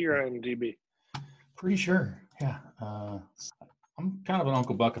 Yeah. Look at your IMDb. Pretty sure. Yeah. I'm kind of an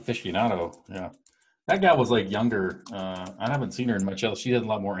Uncle Buck aficionado. Yeah. That gal was like younger. I haven't seen her in much else. She had a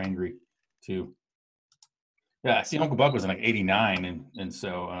lot more angry too. Yeah. I see Uncle Buck was in like 89. And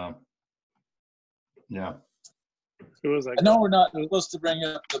so, yeah. Who was that? I know we're not supposed to bring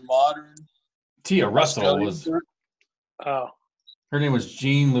up the modern. Tia Russell Australian was. version. Oh. Her name was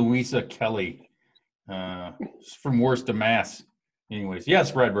Jean Louisa Kelly. From Worst to Mass. Anyways,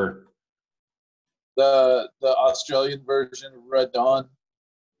 yes, Redbird. The Australian version of Red Dawn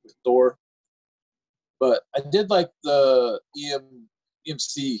with Thor. But I did like the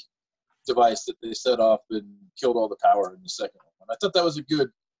EMC device that they set off and killed all the power in the second one. I thought that was a good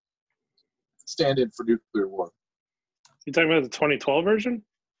stand-in for nuclear war. You talking about the 2012 version?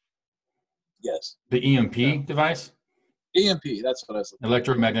 Yes. The EMP device? EMP, that's what I said.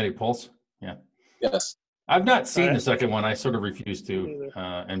 Electromagnetic pulse. Yeah. Yes. I've not seen the second one. I sort of refuse to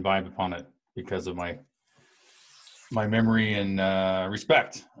imbibe upon it because of my memory and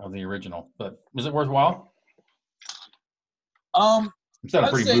respect of the original. But was it worthwhile? I'm not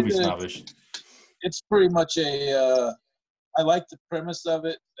a pretty movie snobbish. It's pretty much I like the premise of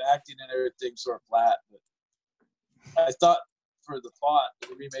it, the acting and everything sort of flat, but I thought for the plot,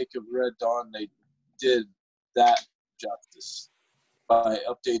 the remake of Red Dawn, they did that justice by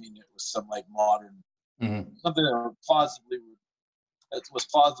updating it with some like modern something that plausibly was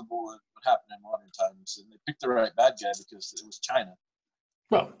plausible that would happen in modern times, and they picked the right bad guy because it was China.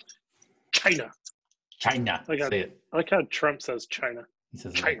 Well, China. Say it. I like how Trump says China. He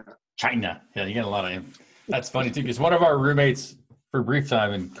says China. China. Yeah, you get a lot of him. That's funny too, because one of our roommates for a brief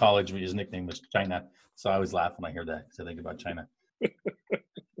time in college, his nickname was China. So I always laugh when I hear that because I think about China.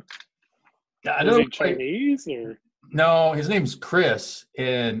 Yeah, Is he Chinese or? No, his name's Chris,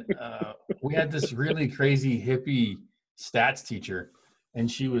 and we had this really crazy hippie stats teacher,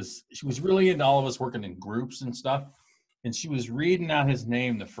 and she was really into all of us working in groups and stuff, and she was reading out his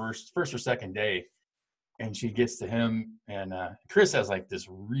name the first or second day, and she gets to him, and Chris has like this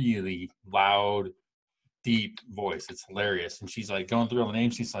really loud, deep voice. It's hilarious, and she's like going through all the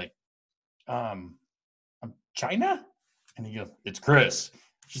names. She's like, I'm China, and he goes, it's Chris.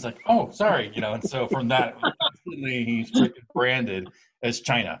 She's like, oh, sorry, and so from that, he's freaking branded as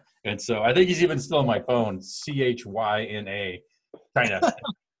China. And so I think he's even still on my phone, CHYNA, China.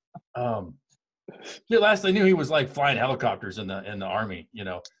 Last I knew, he was like flying helicopters in the Army,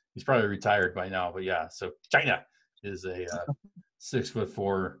 He's probably retired by now, but yeah. So China is a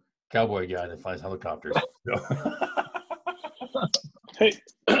 6'4" cowboy guy that flies helicopters. Hey,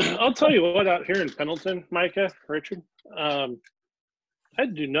 I'll tell you what, out here in Pendleton, Micah, Richard, I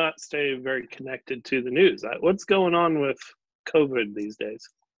do not stay very connected to the news. What's going on with COVID these days?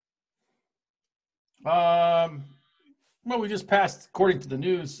 Well, we just passed, according to the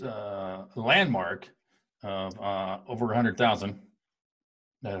news, a landmark of over 100,000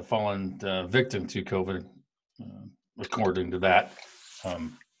 that have fallen victim to COVID, according to that.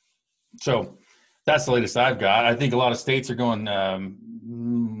 So that's the latest I've got. I think a lot of states are going,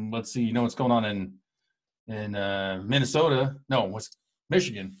 let's see, what's going on in Minnesota? No,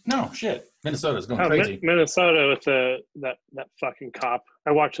 Michigan? No, shit. Minnesota's going crazy. Minnesota with that fucking cop.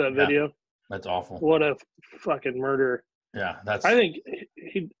 I watched that video. That's awful. What a fucking murder. Yeah, I think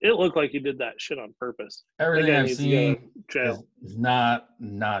it looked like he did that shit on purpose. Everything I've seen is not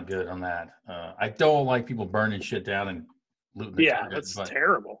good on that. I don't like people burning shit down and looting the target, that's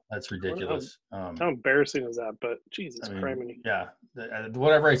terrible. That's ridiculous. How embarrassing is that? But Jesus Christ. Yeah,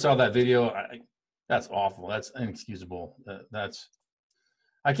 whatever I saw that video, That's awful. That's inexcusable.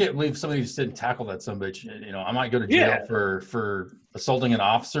 I can't believe somebody just didn't tackle that son of a bitch. You know, I might go to jail for assaulting an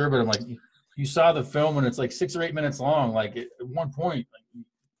officer, but I'm like, you saw the film and it's like 6 or 8 minutes long. Like at one point, like,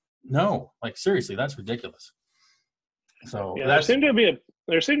 no, like seriously, that's ridiculous. So Yeah, that's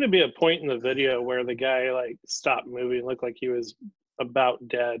there seemed to be a point in the video where the guy like stopped moving, looked like he was about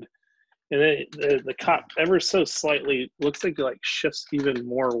dead, and then the cop ever so slightly looks like he like shifts even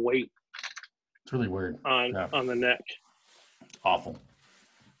more weight it's really weird. on the neck. Awful.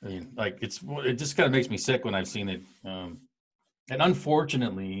 I mean, like it just kind of makes me sick when I've seen it. And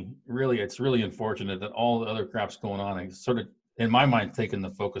unfortunately, it's really unfortunate that all the other crap's going on and sort of, in my mind, taking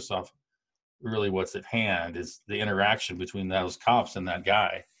the focus off really what's at hand is the interaction between those cops and that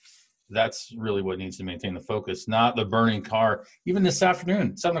guy. That's really what needs to maintain the focus, not the burning car. Even this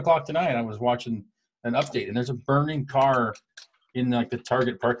afternoon, 7:00 tonight, I was watching an update and there's a burning car in like the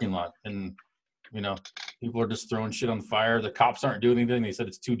Target parking lot. And, you know, people are just throwing shit on fire. The cops aren't doing anything. They said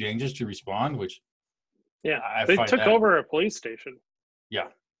it's too dangerous to respond, which they took over a police station. Yeah.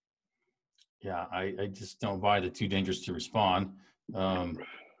 Yeah, I just don't buy the too dangerous to respond.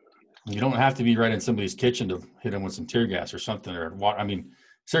 You don't have to be right in somebody's kitchen to hit them with some tear gas or something. I mean,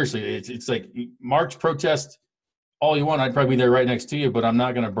 seriously, it's like march, protest all you want. I'd probably be there right next to you, but I'm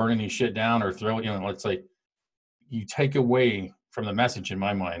not going to burn any shit down or throw it. You know, it's like you take away from the message in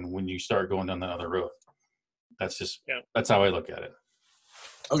my mind when you start going down that other road. That's how I look at it.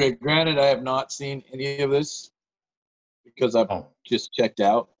 Okay, granted, I have not seen any of this because I've just checked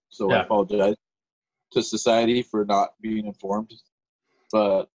out. So I apologize to society for not being informed.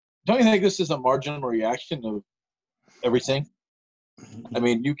 But don't you think this is a marginal reaction of everything? I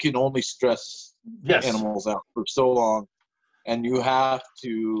mean, you can only stress animals out for so long, and you have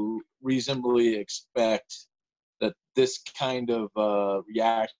to reasonably expect that this kind of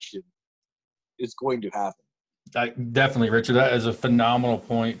reaction is going to happen. Definitely, Richard. That is a phenomenal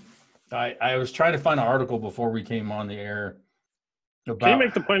point. I was trying to find an article before we came on the air. Can you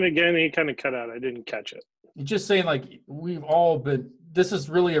make the point again? He kind of cut out. I didn't catch it. Just saying, like, we've all been, this is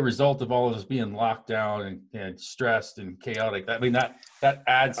really a result of all of us being locked down and stressed and chaotic. I mean, that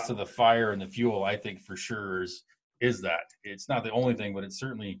adds to the fire and the fuel, I think, for sure is that. It's not the only thing, but it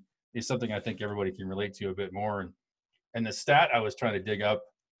certainly is something I think everybody can relate to a bit more. And the stat I was trying to dig up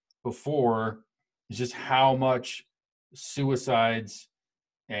before is just how much suicides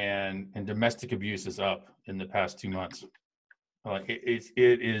and domestic abuse is up in the past 2 months. Like it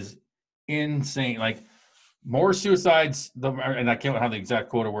is insane. Like more suicides, and I can't have the exact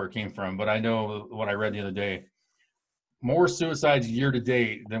quote of where it came from, but I know what I read the other day. More suicides year to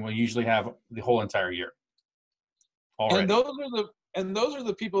date than we usually have the whole entire year. Already. And those are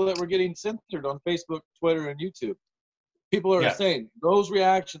the people that were getting censored on Facebook, Twitter, and YouTube. People are saying those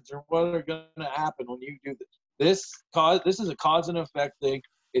reactions are what are going to happen when you do this. This is a cause and effect thing.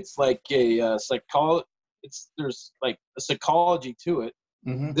 It's like a psychology. There's like a psychology to it.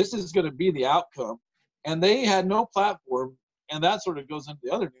 Mm-hmm. This is going to be the outcome. And they had no platform, and that sort of goes into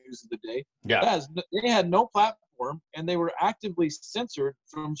the other news of the day. Yeah, they had no platform, and they were actively censored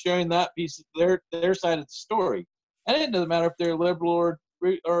from sharing that piece of their side of the story. And it doesn't matter if they're liberal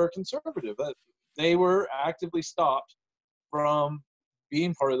or conservative. They were actively stopped from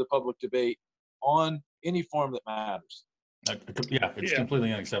being part of the public debate on any form that matters. It's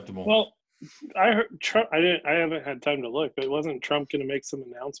completely unacceptable. Well, I heard Trump. I haven't had time to look, but wasn't Trump going to make some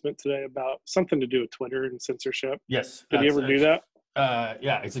announcement today about something to do with Twitter and censorship? Yes. Did he ever do that?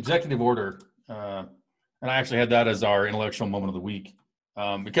 It's executive order, and I actually had that as our intellectual moment of the week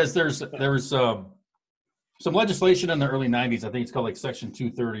because there was some legislation in the early 90s. I think it's called like Section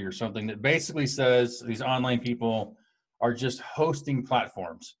 230 or something that basically says these online people are just hosting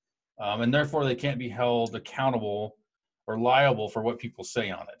platforms, and therefore they can't be held accountable or liable for what people say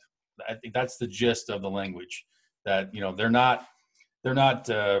on it. I think that's the gist of the language, that, you know, they're not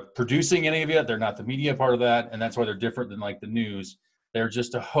producing any of it. They're not the media part of that. And that's why they're different than like the news. They're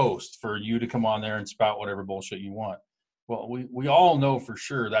just a host for you to come on there and spout whatever bullshit you want. Well, we all know for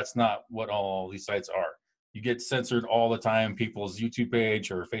sure that's not what all these sites are. You get censored all the time. People's YouTube page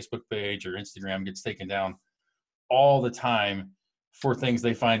or Facebook page or Instagram gets taken down all the time for things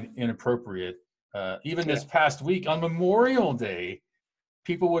they find inappropriate. Even this past week on Memorial Day,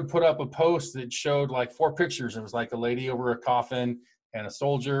 people would put up a post that showed like 4 pictures. It was like a lady over a coffin and a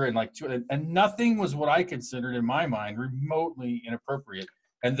soldier and like 2, and nothing was what I considered in my mind remotely inappropriate.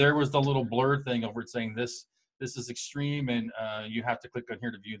 And there was the little blur thing over it saying this is extreme, and you have to click on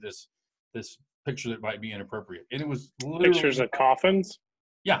here to view this picture that might be inappropriate. And it was literally pictures of coffins.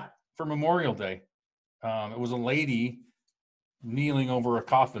 Yeah, for Memorial Day, it was a lady kneeling over a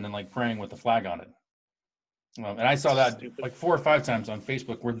coffin and like praying with a flag on it. And I saw that Stupid. like 4 or 5 times on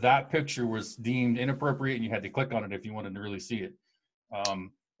Facebook where that picture was deemed inappropriate and you had to click on it if you wanted to really see it. And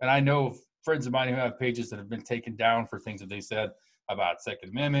I know friends of mine who have pages that have been taken down for things that they said about Second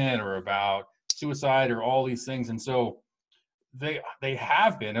Amendment or about suicide or all these things. And so they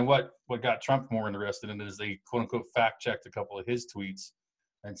have been. And what got Trump more interested in it is they quote unquote fact checked a couple of his tweets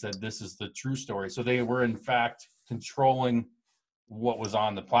and said this is the true story. So they were in fact controlling what was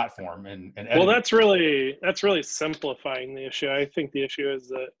on the platform and Well, that's really simplifying the issue. I think the issue is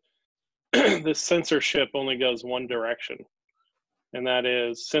that the censorship only goes one direction, and that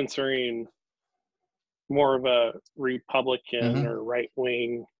is censoring more of a Republican or right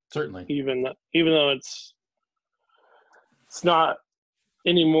wing. Certainly, even though it's not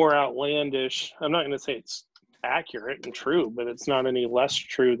any more outlandish. I'm not going to say it's accurate and true, but it's not any less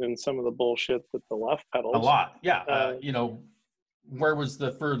true than some of the bullshit that the left peddles. a lot, yeah. Where was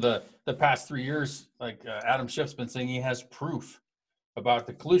for the past 3 years, like Adam Schiff's been saying he has proof about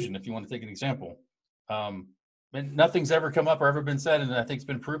the collusion, if you want to take an example. And nothing's ever come up or ever been said, and I think it's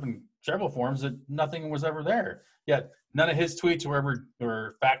been proven several forms that nothing was ever there. Yet none of his tweets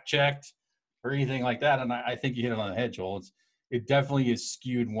were fact-checked or anything like that, and I think you hit it on the head, Joel. It definitely is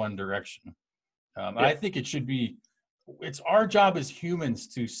skewed one direction. And I think it should be – it's our job as humans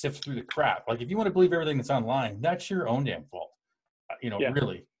to sift through the crap. Like, if you want to believe everything that's online, that's your own damn fault.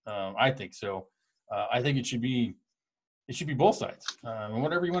 Really, I think so. I think it should be both sides. And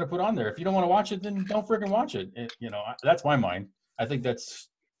whatever you want to put on there. If you don't want to watch it, then don't freaking watch it. That's my mind. I think that's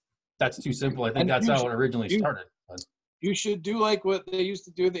too simple. I think that's how it originally started. You should do like what they used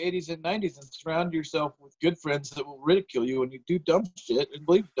to do in the 80s and 90s and surround yourself with good friends that will ridicule you when you do dumb shit and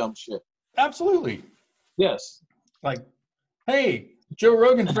believe dumb shit. Absolutely. Yes. Like, hey, Joe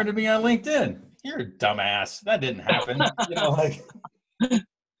Rogan friended me on LinkedIn. You're a dumbass. That didn't happen.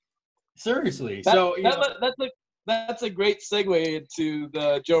 Seriously. That's a great segue into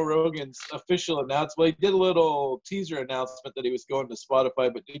the Joe Rogan's official announcement. He did a little teaser announcement that he was going to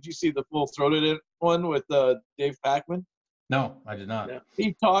Spotify, but did you see the full-throated one with Dave Pakman? No, I did not. Yeah.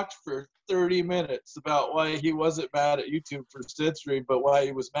 He talked for 30 minutes about why he wasn't mad at YouTube for censoring, but why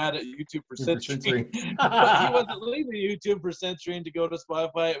he was mad at YouTube for censoring. But he wasn't leaving YouTube for censoring to go to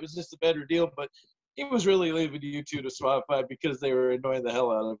Spotify. It was just a better deal, but he was really leaving YouTube to Spotify because they were annoying the hell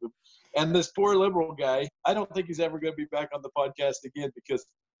out of him. And this poor liberal guy, I don't think he's ever going to be back on the podcast again because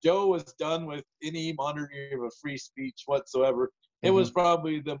Joe was done with any monitoring of free speech whatsoever. It was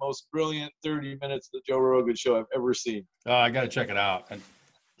probably the most brilliant 30 minutes of the Joe Rogan show I've ever seen. I got to check it out. And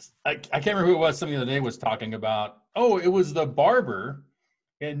I can't remember who it was. Somebody the other day was talking about, it was the barber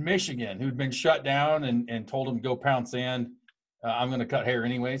in Michigan who'd been shut down and told him go pound sand. I'm going to cut hair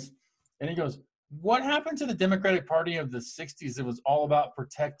anyways. And he goes, what happened to the Democratic Party of the 60s? It was all about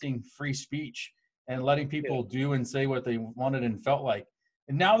protecting free speech and letting people do and say what they wanted and felt like.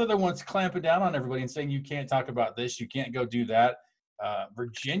 And now they're the ones clamping down on everybody and saying, you can't talk about this. You can't go do that.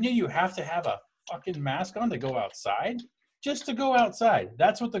 Virginia, you have to have a fucking mask on to go outside. Just to go outside.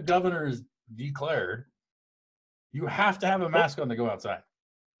 That's what the governor has declared. You have to have a mask on to go outside.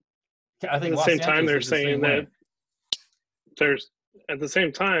 I think at the same time they're saying that at the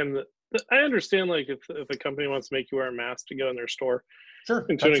same time I understand, like, if a company wants to make you wear a mask to go in their store, sure,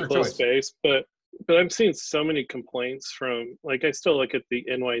 into an enclosed space, but I'm seeing so many complaints from, like, I still look at the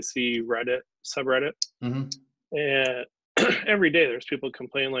NYC Reddit subreddit, and every day there's people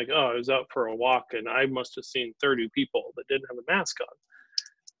complaining, like, I was out for a walk and I must have seen 30 people that didn't have a mask on.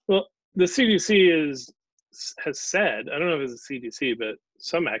 Well, the CDC has said, I don't know if it's the CDC, but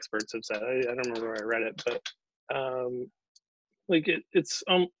some experts have said, I don't remember where I read it, but it's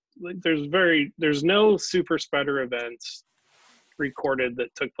like there's no super spreader events recorded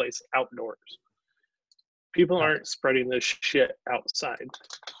that took place outdoors. People aren't spreading this shit outside,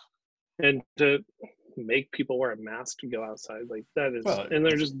 and to make people wear a mask to go outside, like, that is, and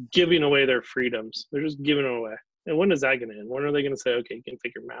they're just giving away their freedoms. They're just giving them away. And when is that going to end? When are they going to say, okay, you can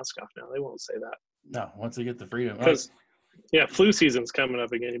take your mask off now? They won't say that. No, once they get the freedom. Because flu season's coming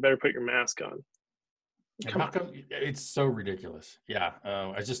up again. You better put your mask on. How come it's so ridiculous? Yeah,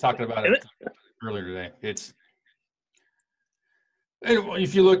 I was just talking about it earlier today.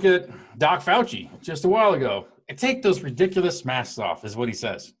 If you look at Doc Fauci just a while ago, take those ridiculous masks off, is what he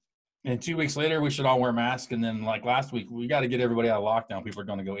says. And 2 weeks later, we should all wear masks. And then, like last week, we got to get everybody out of lockdown. People are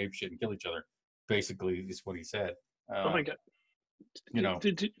going to go ape shit and kill each other. Basically, is what he said. Oh my God!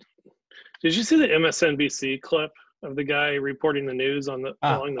 Did you see the MSNBC clip of the guy reporting the news on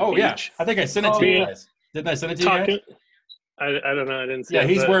along the beach? Yeah, I think I sent it to you guys. Didn't I send it to you guys? I don't know. I didn't see it. Yeah,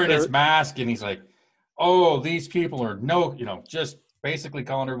 he's wearing his mask and he's like, these people are just basically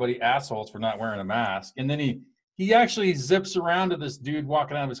calling everybody assholes for not wearing a mask. And then he actually zips around to this dude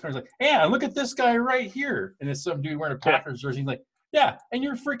walking out of his car. He's like, yeah, look at this guy right here. And it's some dude wearing a Packers jersey. He's like, yeah, and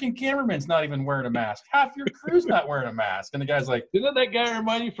your freaking cameraman's not even wearing a mask. Half your crew's not wearing a mask. And the guy's like, Didn't that guy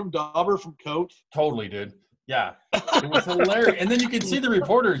remind you from Dauber from Coach? totally, dude. Yeah. It was hilarious. And then you can see the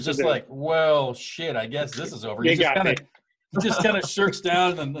reporters just like, well, shit, I guess this is over. He just kind of shirks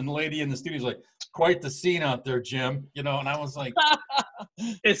down, and the lady in the studio's like, quite the scene out there, Jim. And I was like,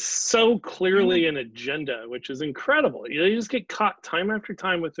 it's so clearly an agenda, which is incredible. You just get caught time after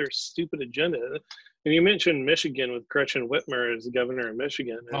time with their stupid agenda. And you mentioned Michigan with Gretchen Whitmer as governor of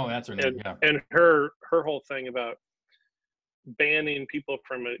Michigan. Oh, that's her name, yeah. And her whole thing about banning people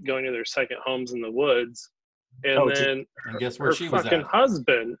from going to their second homes in the woods. And then and guess where she was at?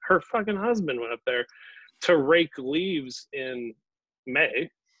 Her fucking husband went up there to rake leaves in May.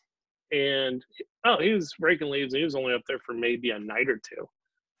 And, he was raking leaves, and he was only up there for maybe a night or two.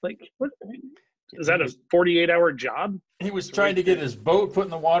 Like, what? Is that a 48-hour job? He was trying to get his boat put in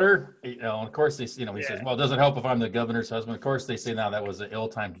the water. Of course, he says, well, it doesn't help if I'm the governor's husband. Of course, they say now that was an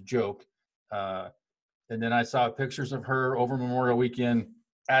ill-timed joke. And then I saw pictures of her over Memorial Weekend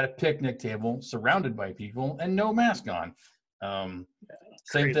at a picnic table, surrounded by people, and no mask on.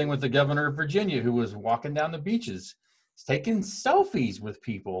 Same thing with the governor of Virginia, who was walking down the beaches. He's taking selfies with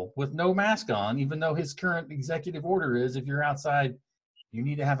people with no mask on, even though his current executive order is if you're outside, you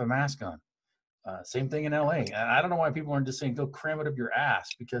need to have a mask on. Same thing in LA. I don't know why people aren't just saying go cram it up your ass,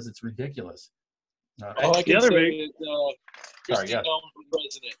 because it's ridiculous. All I can say is Kristi Noem for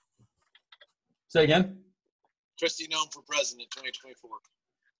president. Say again? Kristi Noem for president 2024.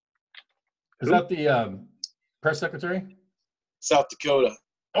 Is that the press secretary? South Dakota.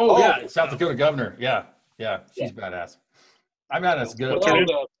 Oh, yeah, South Dakota governor. Yeah, she's badass. I'm not as good.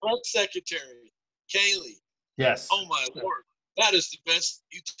 The press secretary, Kayleigh. Yes. Oh, my Lord. That is the best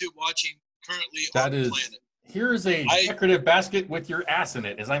YouTube watching currently on the planet. Here's a decorative basket with your ass in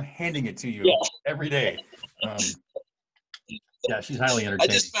it as I'm handing it to you every day. She's highly entertaining. I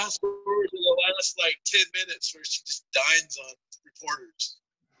just fast forward to the last 10 minutes where she just dines on reporters.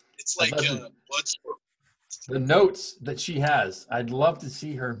 It's like blood sport. The notes that she has, I'd love to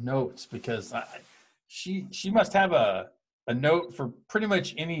see her notes, because she must have a note for pretty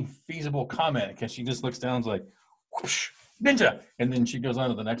much any feasible comment, because she just looks down and is like, whoosh, ninja, and then she goes on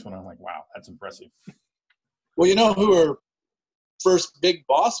to the next one. I'm like, wow, that's impressive. Well, you know who her first big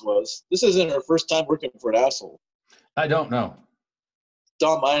boss was? This isn't her first time working for an asshole. I don't know.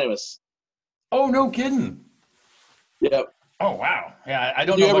 Don Minimus. Oh, no kidding. Yep. Oh, wow. Yeah, I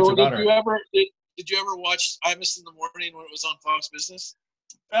don't know much about her. Did you ever watch Imus in the Morning when it was on Fox Business?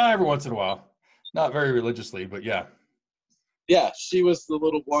 Every once in a while. Not very religiously, but yeah. Yeah, she was the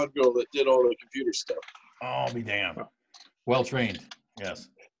little blonde girl that did all the computer stuff. Oh, I'll be damned. Well trained. Yes.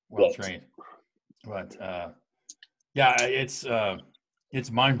 Well trained. But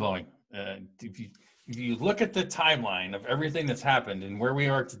it's mind blowing. If you look at the timeline of everything that's happened and where we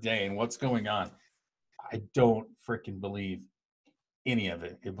are today and what's going on, I don't freaking believe any of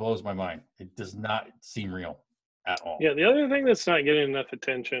it. It blows my mind. It does not seem real at all. Yeah, the other thing that's not getting enough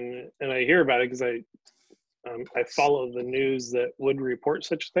attention, and I hear about it because I follow the news that would report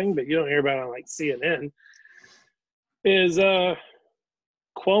such a thing, but you don't hear about it on CNN, is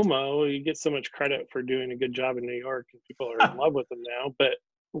Cuomo. You get so much credit for doing a good job in New York, and people are in love with him now, but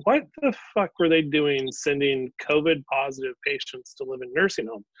what the fuck were they doing sending COVID positive patients to live in nursing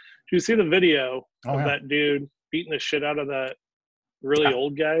homes? Do you see the video of that dude beating the shit out of that really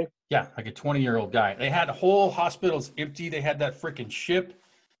old guy? Yeah, like a 20-year-old guy. They had whole hospitals empty. They had that freaking ship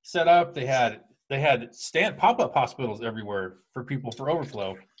set up. They had pop-up hospitals everywhere for people for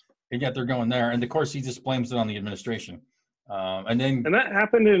overflow, and yet they're going there. And of course, he just blames it on the administration. And that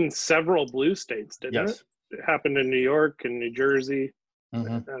happened in several blue states, didn't it? It happened in New York and New Jersey. I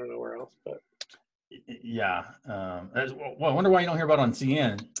don't know where else, but yeah. Well, I wonder why you don't hear about it on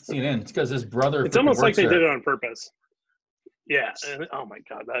CNN. It's because his brother. It's almost like they did it on purpose. Yeah. And, oh my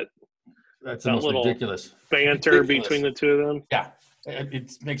God, that's the most ridiculous banter between the two of them. Yeah,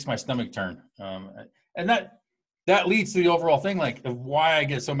 it makes my stomach turn. And that leads to the overall thing, of why I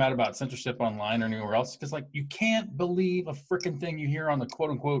get so mad about censorship online or anywhere else, because you can't believe a freaking thing you hear on the quote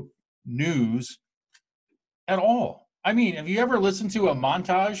unquote news at all. I mean, have you ever listened to a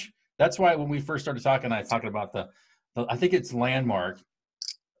montage? That's why when we first started talking, I talked about the I think it's Landmark,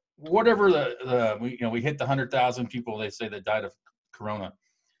 whatever we hit the 100,000 people they say that died of corona.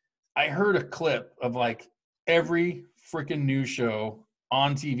 I heard a clip of every freaking news show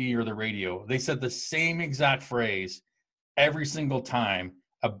on TV or the radio. They said the same exact phrase every single time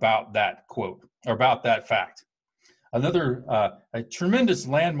about that quote or about that fact. another a tremendous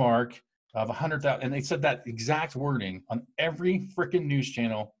landmark of 100,000, and they said that exact wording on every freaking news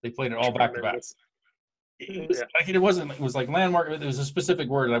channel. They played it all back to back. It was, like, it was like landmark. There was a specific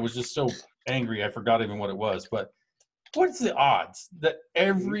word, and I was just so angry I forgot even what it was. But what's the odds that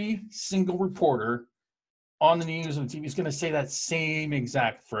every single reporter on the news and TV is going to say that same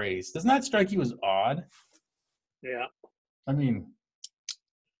exact phrase? Doesn't that strike you as odd? Yeah. I mean,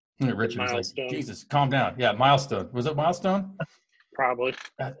 Richard was Milestone. like, Jesus, calm down. Yeah, milestone. Was it milestone? Probably.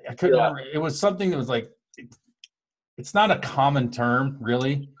 I couldn't remember. It was something that was like, it's not a common term,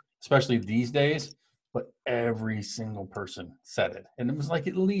 really, especially these days, but every single person said it. And it was like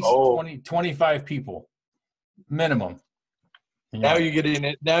at least 20, 25 people, minimum. And Now you're getting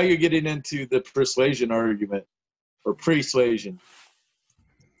it. Now you're getting into the persuasion argument, or persuasion.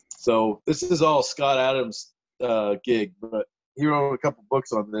 So this is all Scott Adams' gig, but he wrote a couple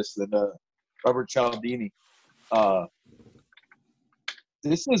books on this. And Robert Cialdini.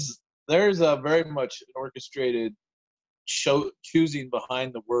 There's a very much an orchestrated choosing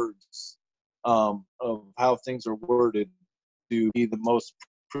behind the words of how things are worded to be the most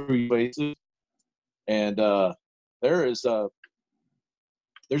persuasive, and there's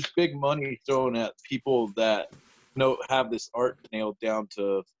big money thrown at people that have this art nailed down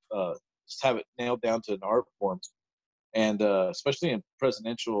to just have it nailed down to an art form, and especially in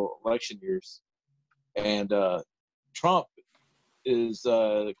presidential election years. And Trump is,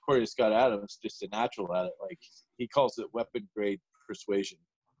 according to Scott Adams, just a natural at it. Like, he calls it weapon grade persuasion.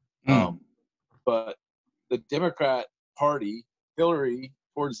 But the Democrat Party, Hillary,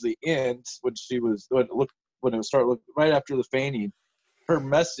 towards the end, when it was right after the feigning, her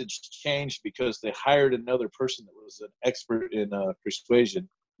message changed because they hired another person that was an expert in persuasion,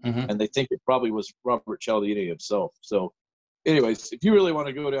 and they think it probably was Robert Cialdini himself. So, anyways, if you really want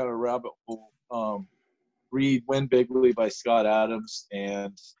to go down a rabbit hole, read Win Bigly by Scott Adams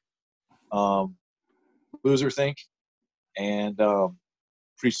and Loser Think and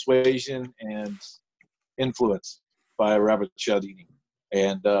Persuasion and Influence by Robert Cialdini.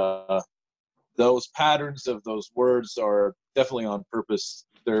 And those patterns of those words are definitely on purpose.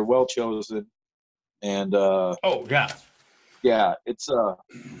 They're well chosen. And it's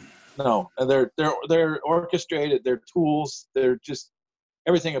no, and they're orchestrated. They're tools. They're just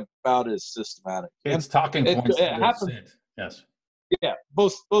everything about it is systematic. It's talking points. It happens. Yes. Yeah,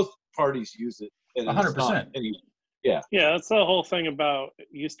 both parties use it. 100%. Yeah, that's the whole thing about, it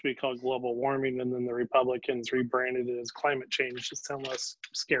used to be called global warming, and then the Republicans rebranded it as climate change to sound less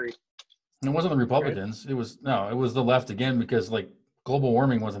scary. And it wasn't the Republicans. Right? It was the left again, because like global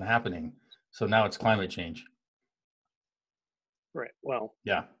warming wasn't happening. So now it's climate change. Right. Well.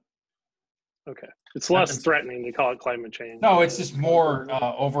 Yeah. Okay. It's less threatening to call it climate change. No, it's just more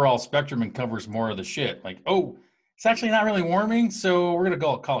overall spectrum and covers more of the shit. Like, it's actually not really warming, so we're going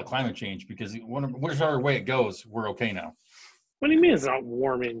to call it climate change, because whichever way it goes, we're okay now. What do you mean it's not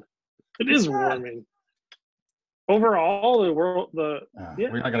warming? It is warming. Overall, the world, we're not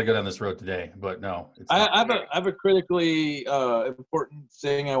going to go down this road today, but no. I have a critically important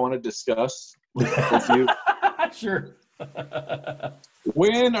thing I want to discuss with you. Sure.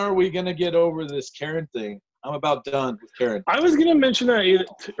 When are we going to get over this Karen thing? I'm about done with Karen. I was going to mention that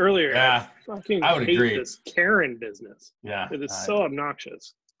earlier. Yeah, I would agree. This Karen business. Yeah. It is so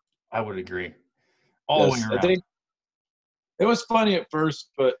obnoxious. I would agree. All the way around. I think it was funny at first,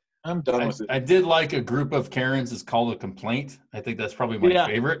 but I'm done with it. I did like a group of Karens is called a complaint. I think that's probably my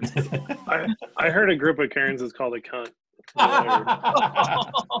favorite. I heard a group of Karens is called a cunt.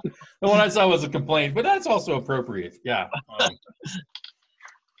 The one I saw was a complaint, but that's also appropriate. Yeah.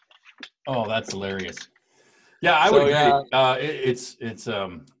 That's hilarious. Yeah, I would agree. Yeah. It's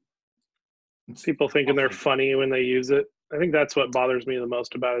people thinking they're funny when they use it. I think that's what bothers me the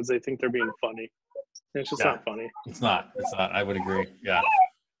most about it, is they think they're being funny. And it's just not funny. It's not. I would agree. Yeah.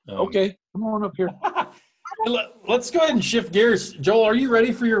 Okay, come on up here. Let's go ahead and shift gears. Joel, are you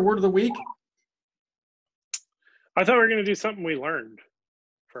ready for your word of the week? I thought we were going to do something we learned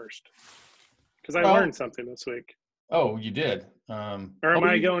first, because I learned something this week. Oh, you did. Or am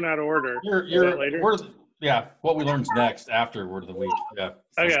I going out of order? You're later. What we learned next after word of the week. Yeah.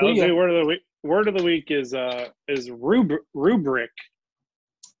 Okay, let's do word of the week. Word of the week is rubric. RUBRIK.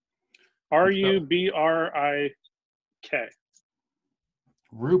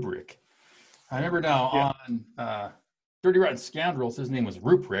 Rubric. I remember now on Dirty Rotten Scoundrels, his name was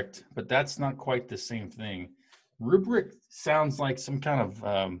Ruprecht, but that's not quite the same thing. Rubric sounds like some kind of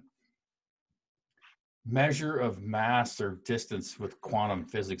measure of mass or distance with quantum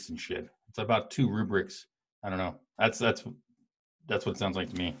physics and shit. It's about two rubrics. I don't know. That's what it sounds like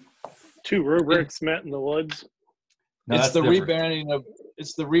to me. Two rubrics met in the woods. No, it's that's the different.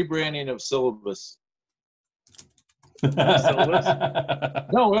 rebranding of syllabus. Syllabus?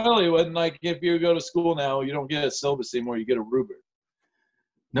 No, really, when like if you go to school now, you don't get a syllabus anymore. You get a rubric.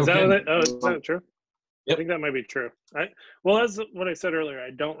 No Is that, kidding. is that true? Yep. I think that might be true. Well, that's what I said earlier.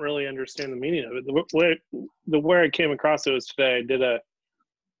 I don't really understand the meaning of it. Where I came across it was today. I did a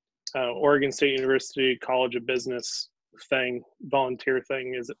Oregon State University College of Business volunteer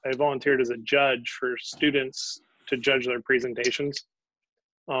thing. I volunteered as a judge for students to judge their presentations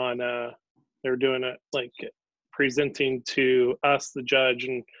on. They were doing it like presenting to us, the judge,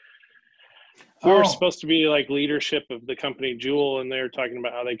 and we were supposed to be like leadership of the company Jewel, and they were talking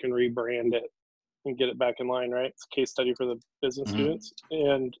about how they can rebrand it and get it back in line, right? It's a case study for the business students.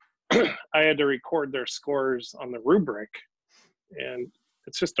 And I had to record their scores on the rubric. And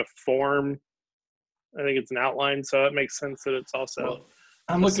it's just a form. I think it's an outline, so it makes sense that it's also Well,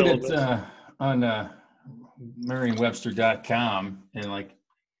 I'm looking syllabus. at on Merriam-Webster.com, and like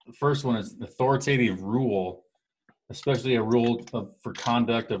the first one is authoritative rule, especially a rule for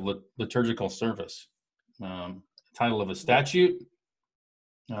conduct of liturgical service. Title of a statute,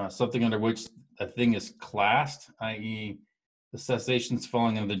 something under which a thing is classed, i.e. the cessations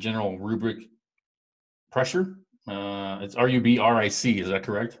falling under the general rubric pressure. It's RUBRIC, is that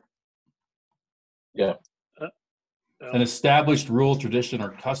correct? Yeah. An established rule, tradition, or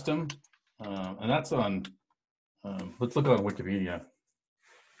custom. And that's on, let's look on Wikipedia.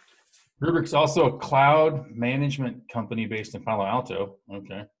 Rubric's also a cloud management company based in Palo Alto.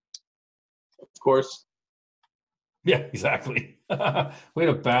 Okay. Of course. Yeah, exactly. Way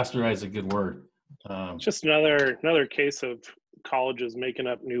to bastardize a good word. Just another case of colleges making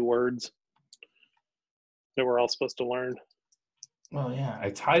up new words that we're all supposed to learn. Well, yeah,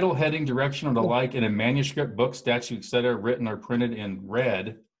 a title, heading, direction, or the like in a manuscript, book, statute, etc., written or printed in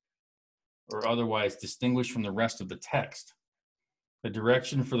red or otherwise distinguished from the rest of the text. A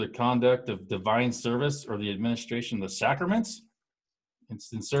direction for the conduct of divine service or the administration of the sacraments.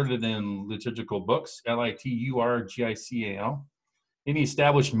 It's inserted in liturgical books, LITURGICAL. Any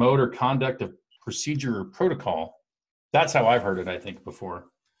established mode or conduct of procedure or protocol. That's how I've heard it, I think, before.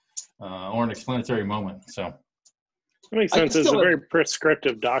 Or an explanatory moment. So that makes sense. It's a very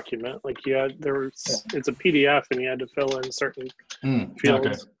prescriptive document. Like it's a PDF, and you had to fill in certain fields.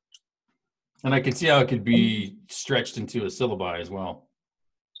 Okay. And I can see how it could be stretched into a syllabi as well.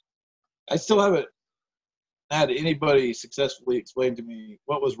 I still haven't had anybody successfully explain to me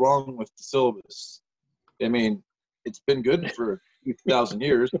what was wrong with the syllabus. I mean, it's been good for 2,000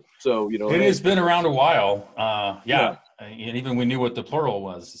 years, so it has been around a while. Yeah. And even we knew what the plural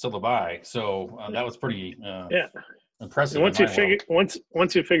was, syllabi. So that was pretty impressive. And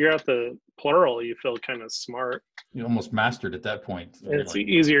once you figure out the plural, you feel kind of smart. You almost mastered at that point. And it's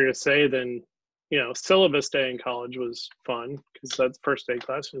easier to say than, syllabus day in college was fun because that's first day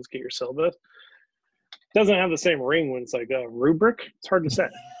class. Just get your syllabus. It doesn't have the same ring when it's like a rubric. It's hard to say.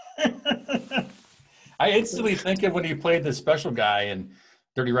 I instantly think of when he played the special guy in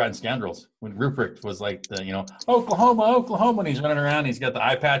Dirty Rotten Scoundrels, when Ruprecht was like the, Oklahoma, and he's running around. He's got the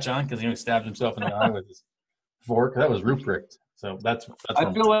eye patch on because he stabbed himself in the eye with his fork. That was Ruprecht. So that's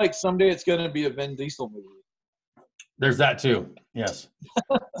I feel like someday it's going to be a Vin Diesel movie. There's that too. Yes.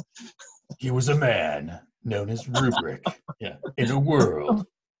 He was a man known as Rubric. Yeah. In a world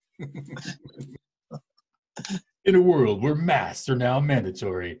where masks are now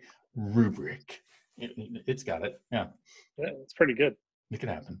mandatory, Rubric. It's got it. Yeah. Yeah, it's pretty good. It could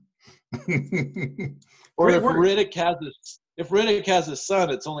happen. Or if Riddick has a son,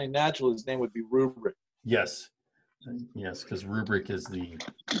 it's only natural his name would be Rubric. Yes, because Rubric is the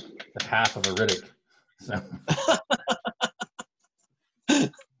half of a Riddick. So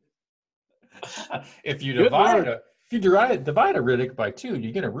if you divide a Riddick by 2,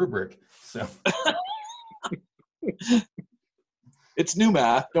 you get a Rubric. So it's new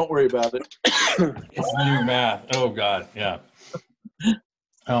math. Don't worry about it. It's new math. Oh God, yeah.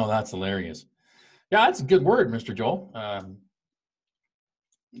 Oh, that's hilarious. Yeah, that's a good word, Mr. Joel.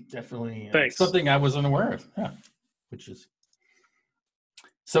 Definitely something I wasn't aware of. Yeah, which is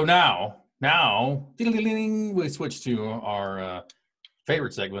so now we switch to our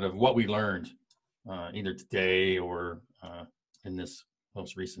favorite segment of what we learned either today or in this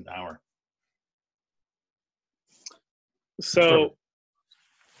most recent hour. So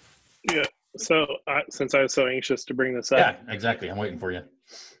since I was so anxious to bring this up, yeah, exactly. I'm waiting for you.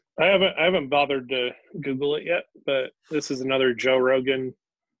 I haven't bothered to Google it yet, but this is another Joe Rogan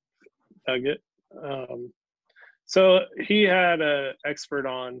nugget. So he had an expert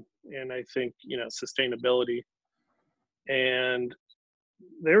on, and I think sustainability, and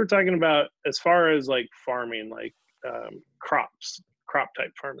they were talking about as far as like farming, like crop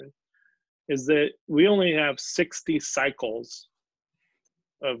type farming, is that we only have 60 cycles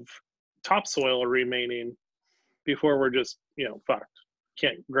of topsoil remaining before we're just, fucked.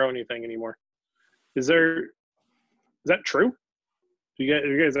 Can't grow anything anymore. Is that true? Have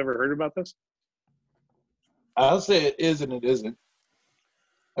you guys ever heard about this? I'll say it is and it isn't.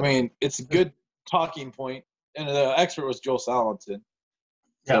 I mean, it's a good talking point, and the expert was Joel Salatin.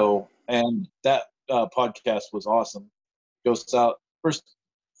 So, and that podcast was awesome. Goes out first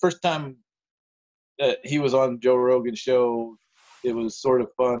time that he was on Joe Rogan's show. It was sort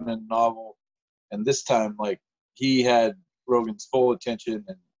of fun and novel, and this time, like, he had Rogan's full attention,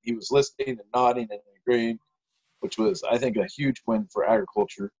 and he was listening and nodding and agreeing, which was, I think, a huge win for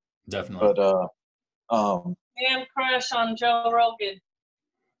agriculture. Definitely. But Man crush on Joe Rogan.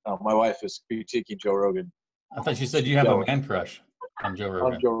 my wife is critiquing Joe Rogan. I thought you said you have a man crush on Joe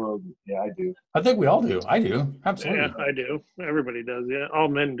Rogan. On Joe Rogan, yeah, I do. I think we all do. I do. Absolutely. Yeah, I do. Everybody does. Yeah, all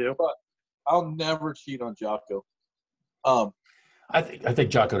men do. But I'll never cheat on Jocko. I think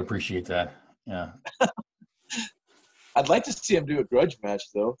Jocko would appreciate that. Yeah. I'd like to see him do a grudge match,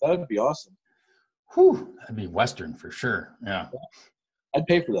 though. That would be awesome. Whew, that'd be Western for sure. Yeah. I'd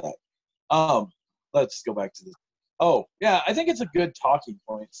pay for that. Let's go back to this. Oh, yeah, I think it's a good talking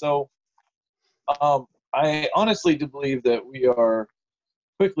point. So, I honestly do believe that we are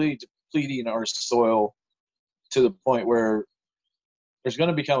quickly depleting our soil to the point where there's going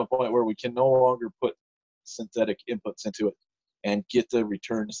to become a point where we can no longer put synthetic inputs into it and get the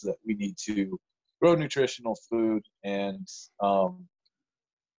returns that we need to grow nutritional food and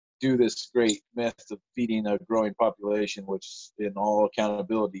do this great myth of feeding a growing population, which in all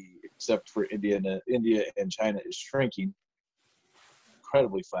accountability, except for India and China, is shrinking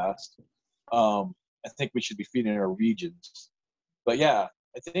incredibly fast. I think we should be feeding our regions. But yeah,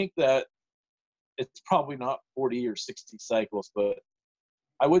 I think that it's probably not 40 or 60 cycles, but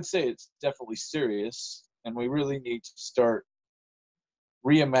I would say it's definitely serious, and we really need to start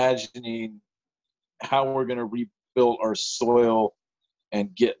reimagining how we're going to rebuild our soil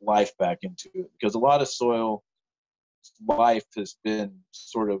and get life back into it, because a lot of soil life has been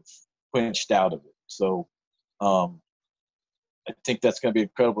sort of quenched out of it. So I think that's going to be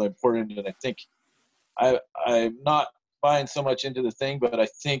incredibly important, and I think I'm not buying so much into the thing, but I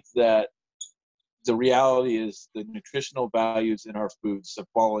think that the reality is the nutritional values in our foods have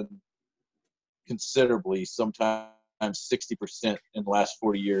fallen considerably, sometimes 60% in the last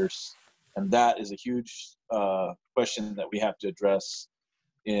 40 years. And that is a huge question that we have to address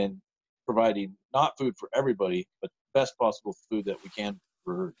in providing not food for everybody, but the best possible food that we can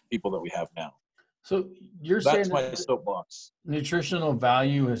for people that we have now. So you're That's saying my soapbox. nutritional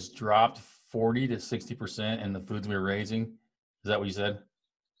value has dropped 40 to 60% in the foods we're raising. Is that what you said?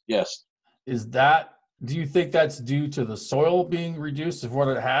 Yes. Do you think that's due to the soil being reduced of what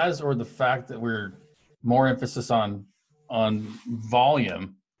it has, or the fact that we're more emphasis on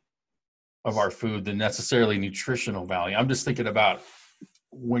volume of our food than necessarily nutritional value? I'm just thinking about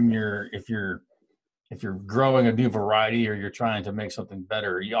if you're growing a new variety or you're trying to make something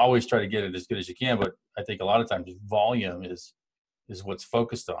better, you always try to get it as good as you can. But I think a lot of times volume is what's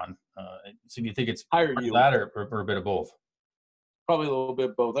focused on. So do you think it's higher yield, that or a bit of both? Probably a little bit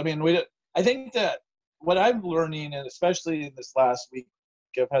of both. I mean, I think that what I'm learning, and especially in this last week,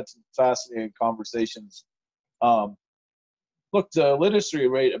 I've had some fascinating conversations. Look, the literacy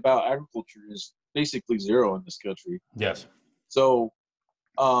rate about agriculture is basically zero in this country. Yes. So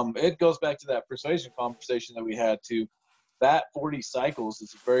it goes back to that persuasion conversation that we had too. That 40 cycles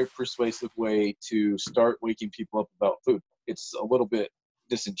is a very persuasive way to start waking people up about food. It's a little bit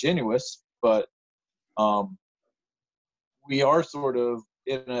disingenuous, but we are sort of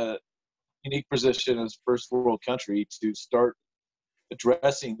in a unique position as first world country to start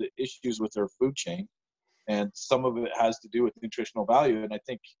addressing the issues with our food chain. And some of it has to do with nutritional value. And I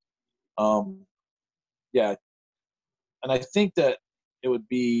think, and I think that it would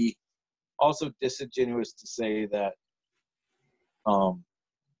be also disingenuous to say that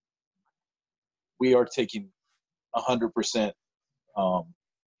we are taking 100%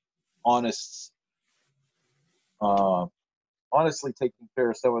 honestly taking care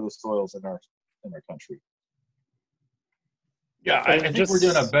of some of the soils in our country. Yeah, I think we're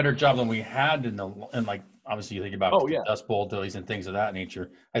doing a better job than we had in like, obviously you think about Dust Bowl days and things of that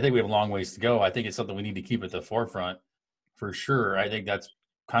nature. I think we have a long ways to go. I think it's something we need to keep at the forefront for sure. I think that's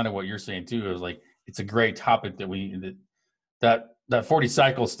kind of what you're saying too, is like, it's a great topic that 40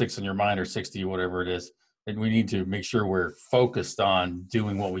 cycles sticks in your mind, or 60, whatever it is. And we need to make sure we're focused on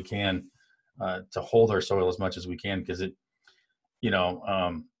doing what we can to hold our soil as much as we can, because it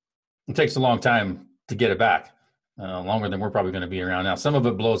takes a long time to get it back. longer than we're probably going to be around now. Some of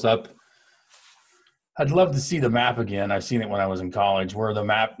it blows up. I'd love to see the map again. I've seen it when I was in college, where the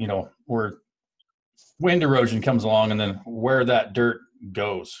map, where wind erosion comes along and then where that dirt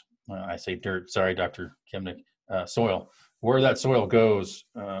goes. I say dirt, sorry, Dr. Kimnick, soil, where that soil goes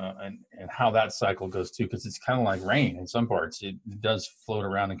and how that cycle goes too, because it's kind of like rain in some parts. It does float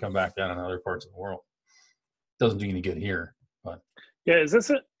around and come back down in other parts of the world. Doesn't do any good here. But Yeah, is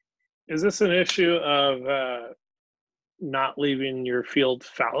this an issue of not leaving your field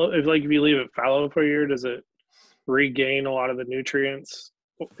fallow? If you leave it fallow for a year, does it regain a lot of the nutrients?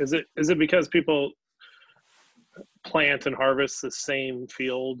 Is it because people plant and harvest the same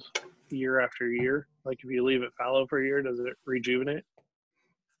field year after year? Like if you leave it fallow for a year, does it rejuvenate?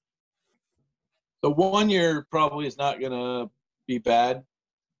 The 1 year probably is not going to be bad.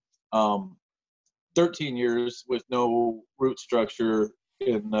 13 years with no root structure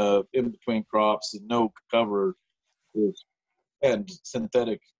in between crops and no cover and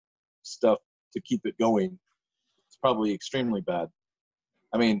synthetic stuff to keep it going, it's probably extremely bad.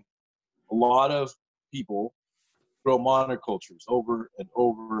 I mean, a lot of people grow monocultures over and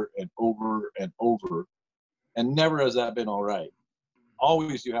over and over and over, and never has that been all right.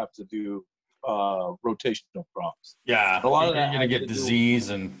 Always you have to do rotational crops. yeah, A lot of you're that going to has get to do- disease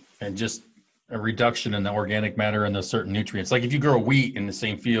and just a reduction in the organic matter and the certain nutrients. Like if you grow wheat in the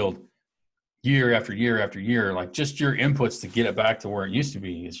same field year after year after year, like just your inputs to get it back to where it used to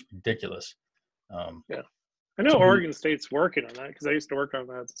be is ridiculous. I know Oregon State's working on that because I used to work on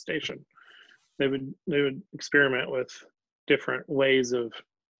that at the station. They would experiment with different ways of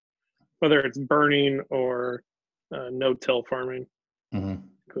whether it's burning or no-till farming. Mhm.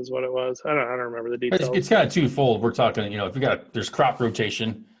 Was what it was. I don't remember the details. It's kind of twofold. We're talking, if there's crop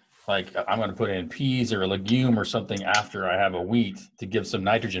rotation, like I'm going to put in peas or a legume or something after I have a wheat to give some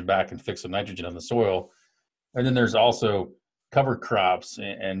nitrogen back and fix some nitrogen on the soil. And then there's also cover crops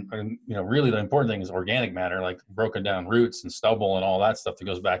and really the important thing is organic matter, like broken down roots and stubble and all that stuff that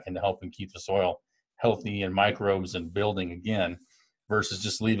goes back into helping keep the soil healthy and microbes and building again, versus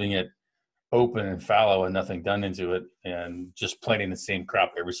just leaving it open and fallow and nothing done into it and just planting the same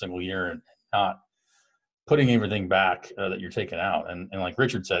crop every single year and not putting everything back that you're taking out. And like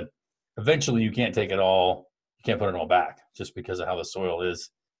Richard said, eventually you can't put it all back just because of how the soil is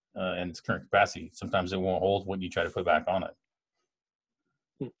and its current capacity. Sometimes it won't hold what you try to put back on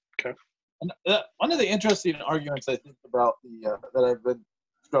it. Okay. And, one of the interesting arguments I think about that I've been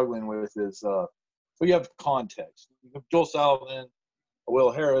struggling with is so you have context. You have Joel Salvin,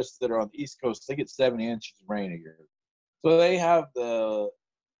 Will Harris that are on the East Coast. They get 70 inches of rain a year, so they have the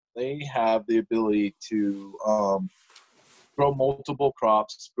ability to grow multiple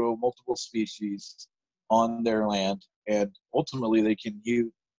crops, grow multiple species on their land, and ultimately they can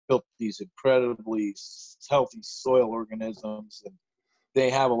build these incredibly healthy soil organisms, and they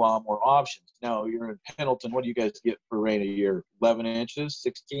have a lot more options. Now you're in Pendleton. What do you guys get for rain a year? 11 inches,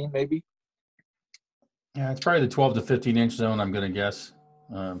 16 maybe? Yeah, it's probably the 12 to 15 inch zone, I'm going to guess.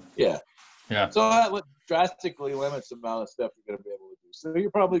 Yeah. Yeah. So that drastically limits the amount of stuff you're going to be able to do. So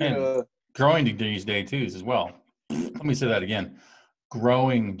you're probably going to growing degrees day twos as well. Let me say that again.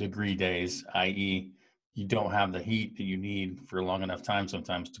 Growing degree days, i.e., you don't have the heat that you need for a long enough time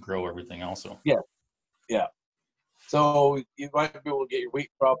sometimes to grow everything also. Yeah. So you might be able to get your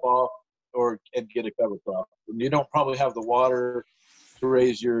wheat crop off and get a cover crop. And you don't probably have the water to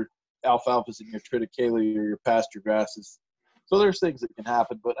raise your alfalfas and your triticale or your pasture grasses. So there's things that can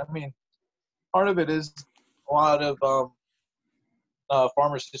happen. But, I mean, part of it is a lot of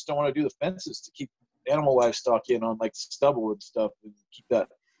farmers just don't want to do the fences to keep animal livestock in on, like, stubble and stuff and keep that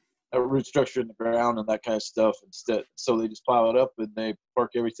root structure in the ground and that kind of stuff instead. So they just plow it up and they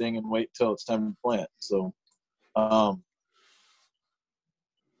park everything and wait till it's time to plant. So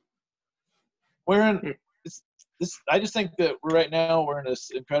we're in this. I just think that right now we're in this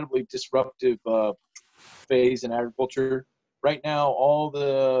incredibly disruptive phase in agriculture. Right now, all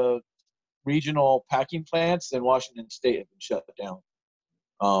the regional packing plants in Washington State have been shut down.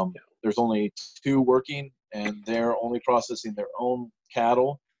 There's only 2 working, and they're only processing their own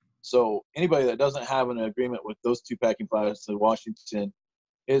cattle. So anybody that doesn't have an agreement with those 2 packing plants in Washington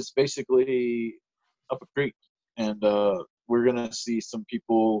is basically up a creek. And we're going to see some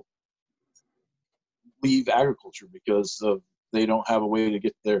people leave agriculture because they don't have a way to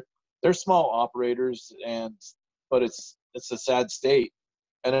get there. They're small operators, but it's a sad state.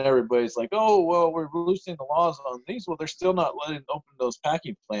 And everybody's like, oh, well, we're loosening the laws on these. Well, they're still not letting open those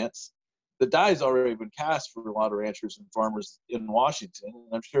packing plants. The die's already been cast for a lot of ranchers and farmers in Washington,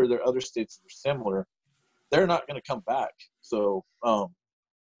 and I'm sure there are other states that are similar. They're not going to come back. So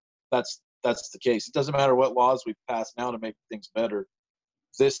that's that's the case. It doesn't matter what laws we pass now to make things better.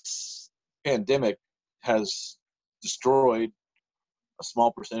 This pandemic has destroyed a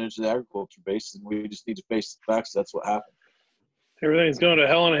small percentage of the agriculture base, and we just need to face the facts. That's what happened. Everything's going to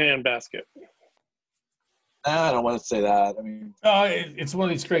hell in a handbasket. I don't want to say that. I mean, it's one of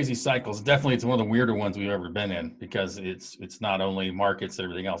these crazy cycles. Definitely, it's one of the weirder ones we've ever been in, because it's not only markets and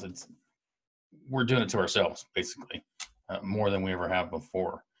everything else. We're doing it to ourselves, basically, more than we ever have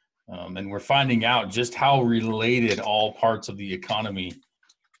before. And we're finding out just how related all parts of the economy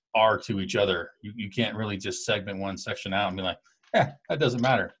are to each other. You can't really just segment one section out and be like, that doesn't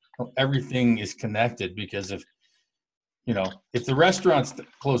matter. No, everything is connected, because if the restaurant's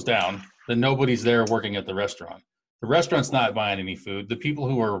closed down, then nobody's there working at the restaurant. The restaurant's not buying any food. The people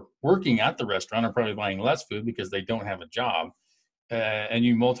who are working at the restaurant are probably buying less food because they don't have a job. And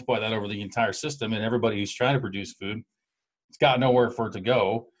you multiply that over the entire system, and everybody who's trying to produce food, it's got nowhere for it to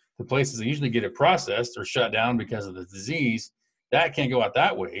go. The places that usually get it processed are shut down because of the disease. That can't go out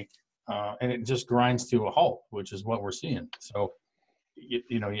that way. And it just grinds to a halt, which is what we're seeing. So,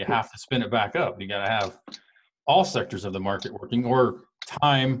 you have to spin it back up. You got to have all sectors of the market working, or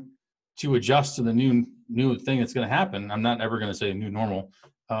time to adjust to the new thing that's going to happen. I'm not ever going to say new normal.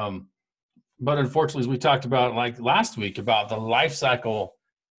 But unfortunately, as we talked about like last week, about the life cycle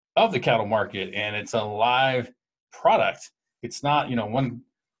of the cattle market, and it's a live product. It's not, when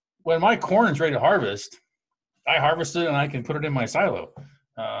my corn's ready to harvest, I harvest it and I can put it in my silo.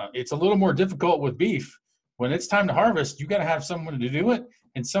 It's a little more difficult with beef. When it's time to harvest, you got to have someone to do it,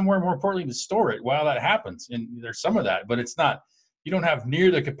 and somewhere, more importantly, to store it while that happens. And there's some of that, but it's not, you don't have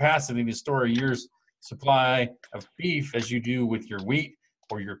near the capacity to store a year's supply of beef as you do with your wheat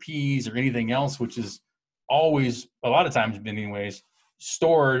or your peas or anything else, which is always, a lot of times anyways,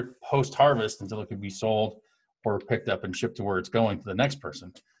 stored post-harvest until it can be sold or picked up and shipped to where it's going to the next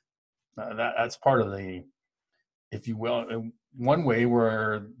person. That's part of the, if you will, one way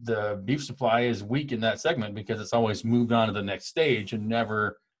where the beef supply is weak in that segment, because it's always moved on to the next stage and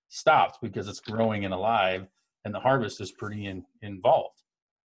never stopped, because it's growing and alive, and the harvest is pretty involved.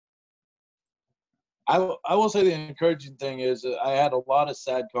 I will say the encouraging thing is that I had a lot of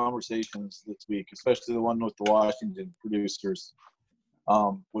sad conversations this week, especially the one with the Washington producers,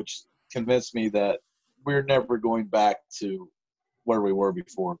 which convinced me that we're never going back to where we were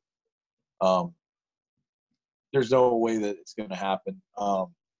before. There's no way that it's going to happen.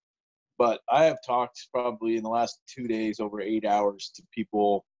 But I have talked probably in the last 2 days over 8 hours to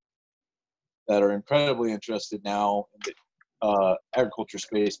people that are incredibly interested now in the agriculture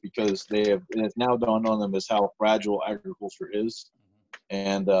space, because it has now dawned on them as how fragile agriculture is.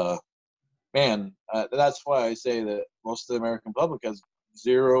 And that's why I say that most of the American public has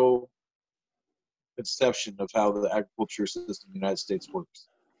zero conception of how the agriculture system in the United States works.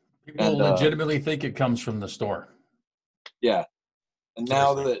 People legitimately think it comes from the store. Yeah. And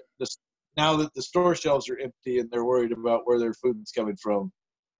now that the store shelves are empty and they're worried about where their food's coming from,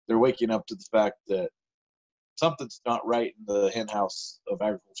 they're waking up to the fact that something's not right in the hen house of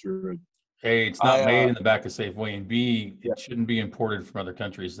agriculture. A, it's not made in the back of Safeway, and B, it shouldn't be imported from other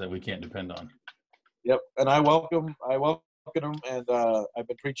countries that we can't depend on. Yep. And I welcome them, and I've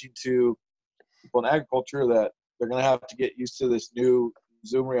been preaching to people in agriculture that they're going to have to get used to this new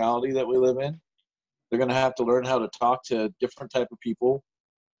Zoom reality that we live in. They're going to have to learn how to talk to different type of people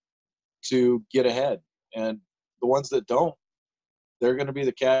to get ahead. And the ones that don't, they're going to be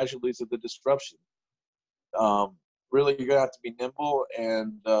the casualties of the disruption. Really, you're going to have to be nimble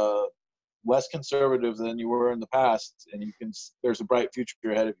and less conservative than you were in the past, and there's a bright future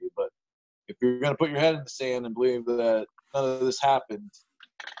ahead of you. But if you're going to put your head in the sand and believe that none of this happened,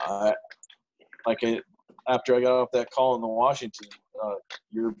 after I got off that call in the Washington,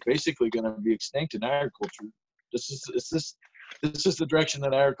 you're basically going to be extinct in agriculture. This is the direction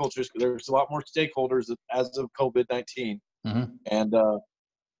that agriculture is. There's a lot more stakeholders as of COVID-19, and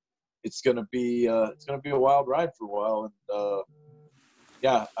it's going to be a wild ride for a while.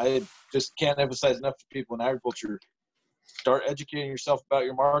 And I just can't emphasize enough to people in agriculture: start educating yourself about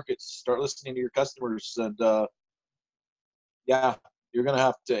your markets, start listening to your customers, and you're going to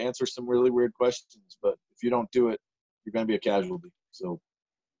have to answer some really weird questions. But if you don't do it, you're going to be a casualty. So,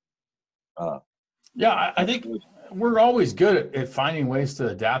 I think we're always good at finding ways to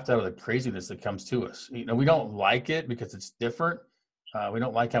adapt out of the craziness that comes to us. We don't like it because it's different. We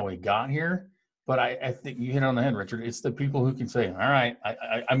don't like how we got here. But I think you hit on the head, Richard. It's the people who can say, all right,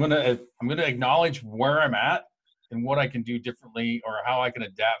 I'm gonna acknowledge where I'm at and what I can do differently, or how I can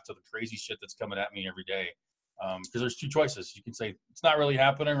adapt to the crazy shit that's coming at me every day. Because there's two choices. You can say it's not really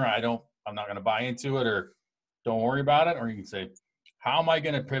happening, or I'm not going to buy into it, or don't worry about it. Or you can say, how am I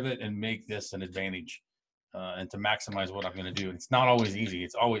going to pivot and make this an advantage and to maximize what I'm going to do? And it's not always easy.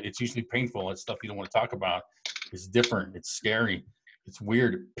 It's usually painful. It's stuff you don't want to talk about. It's different. It's scary. It's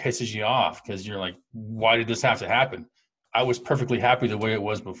weird. It pisses you off because you're like, why did this have to happen? I was perfectly happy the way it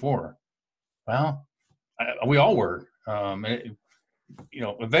was before. Well, we all were.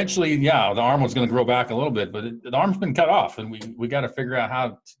 Eventually, the arm was going to grow back a little bit, but the arm's been cut off, and we got to figure out how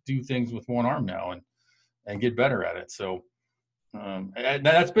to do things with one arm now and get better at it. So and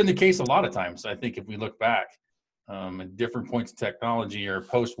that's been the case a lot of times. I think if we look back at different points of technology or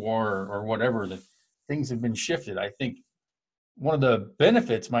post-war or whatever, that things have been shifted. I think one of the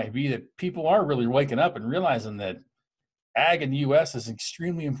benefits might be that people are really waking up and realizing that ag in the U.S. is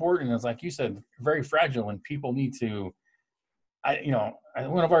extremely important. It's like you said, very fragile, and people need to.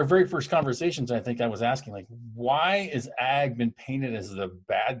 One of our very first conversations, I think I was asking, like, why is ag been painted as the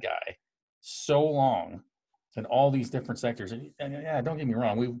bad guy so long in all these different sectors? And yeah, don't get me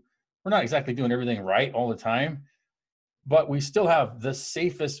wrong, we're not exactly doing everything right all the time, but we still have the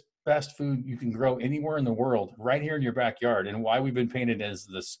safest, best food you can grow anywhere in the world right here in your backyard. And why we've been painted as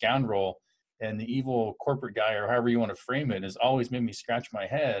the scoundrel and the evil corporate guy, or however you want to frame it, has always made me scratch my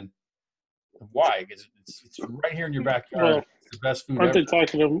head. Why? Because it's right here in your backyard. Well, it's the best food aren't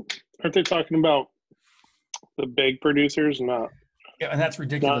ever. Aren't they talking about the big producers? Not. Yeah, and that's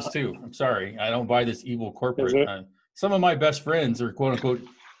ridiculous too. I'm sorry, I don't buy this evil corporate. Some of my best friends are quote unquote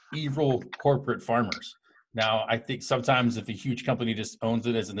evil corporate farmers. Now, I think sometimes if a huge company just owns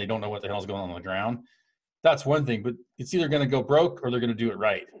it and they don't know what the hell's going on the ground, that's one thing. But it's either going to go broke or they're going to do it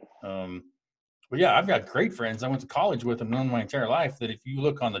right. But yeah, I've got great friends I went to college with and known my entire life that if you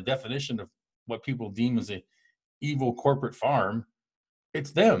look on the definition of what people deem as a evil corporate farm,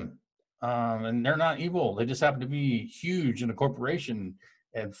 it's them. And they're not evil. They just happen to be huge in a corporation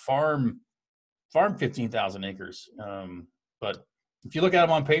and farm 15,000 acres. But if you look at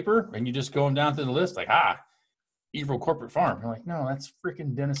them on paper and you just go them down to the list, like, evil corporate farm. You're like, no, that's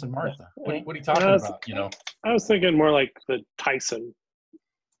freaking Dennis and Martha. What are you talking about? I was thinking more like the Tyson.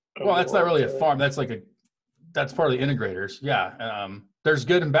 Well, that's not really a farm. That's that's part of the integrators. Yeah. There's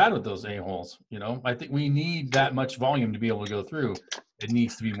good and bad with those a-holes. I think we need that much volume to be able to go through. It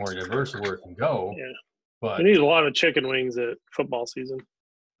needs to be more diverse where it can go. Yeah. But we need a lot of chicken wings at football season.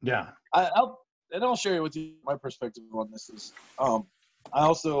 Yeah. I'll share with you my perspective on this. I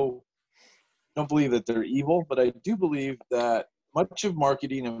also don't believe that they're evil, but I do believe that much of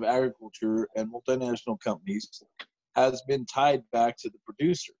marketing of agriculture and multinational companies has been tied back to the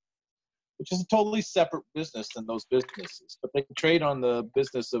producer, which is a totally separate business than those businesses. But they trade on the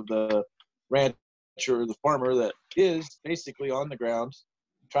business of the rancher or the farmer that is basically on the ground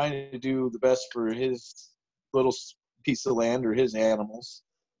trying to do the best for his little piece of land or his animals.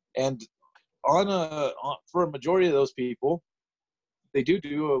 And for a majority of those people, they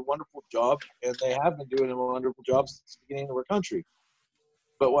do a wonderful job, and they have been doing a wonderful job since the beginning of our country.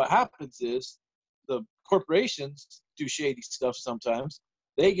 But what happens is the corporations do shady stuff sometimes.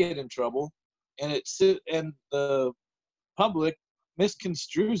 They get in trouble, and the public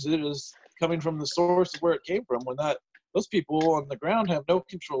misconstrues it as coming from the source of where it came from, when those people on the ground have no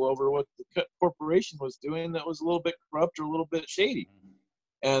control over what the corporation was doing that was a little bit corrupt or a little bit shady.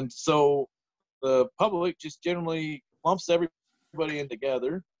 And so the public just generally lumps everybody in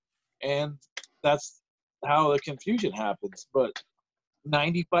together, and that's how the confusion happens. But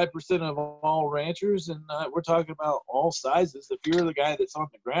 95% of all ranchers, and we're talking about all sizes, if you're the guy that's on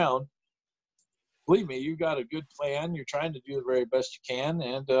the ground, believe me, you got a good plan. You're trying to do the very best you can,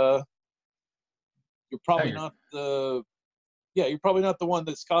 and you're probably not the one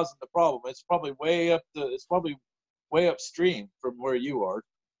that's causing the problem. It's probably way upstream from where you are.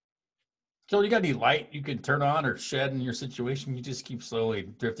 Joel, you got any light you can turn on or shed in your situation? You just keep slowly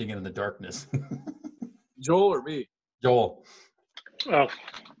drifting into the darkness. Joel or me? Joel. Oh.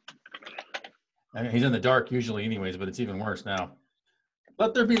 I mean, he's in the dark usually anyways, but it's even worse now.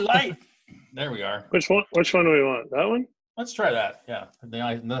 Let there be light. There we are. Which one do we want? That one? Let's try that. Yeah. The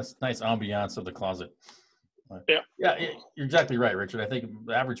nice ambiance of the closet. Yeah. Yeah, you're exactly right, Richard. I think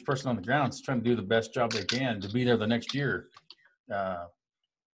the average person on the ground is trying to do the best job they can to be there the next year.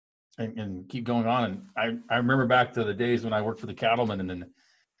 And keep going on. And I remember back to the days when I worked for the cattlemen, and then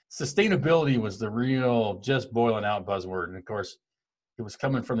sustainability was the real just boiling out buzzword. And of course, it was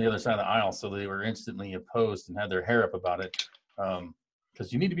coming from the other side of the aisle, so they were instantly opposed and had their hair up about it.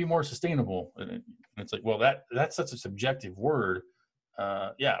 Because you need to be more sustainable. And it's like, well, that's such a subjective word.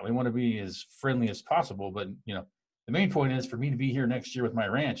 Yeah, we want to be as friendly as possible, but the main point is for me to be here next year with my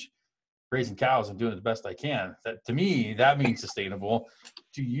ranch, raising cows and doing the best I can. That, to me, that means sustainable.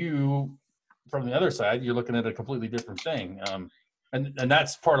 To you, from the other side, you're looking at a completely different thing. And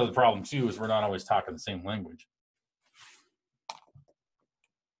that's part of the problem too, is we're not always talking the same language.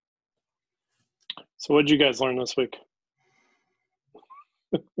 So what did you guys learn this week?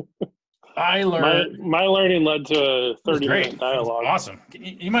 I learned my learning led to a 30-minute It was dialogue. awesome.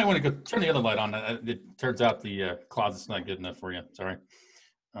 You might want to go turn the other light on. It turns out the closet's not good enough for you. Sorry.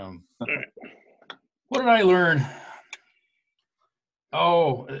 What did I learn?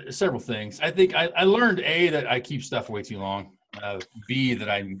 Oh, several things. I think I learned A, that I keep stuff way too long. B, that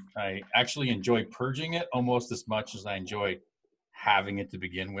I actually enjoy purging it almost as much as I enjoy having it to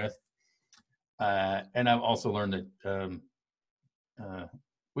begin with. And I've also learned that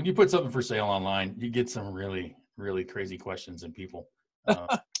when you put something for sale online, you get some really, really crazy questions and people.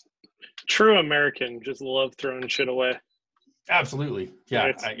 True American, just love throwing shit away. Absolutely. Yeah.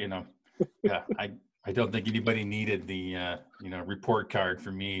 Right. I don't think anybody needed the, report card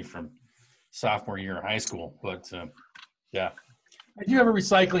from me from sophomore year of high school, but yeah. I do have a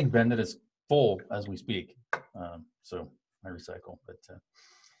recycling bin that is full as we speak. So I recycle, but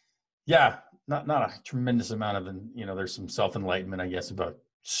yeah, not a tremendous amount of, there's some self-enlightenment, I guess, about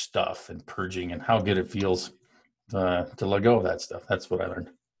stuff and purging and how good it feels to let go of that stuff. That's what I learned.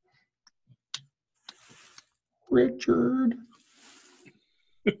 Richard.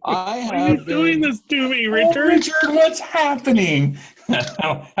 I Why are you have doing been, this to me, Richard? Oh, Richard, what's happening?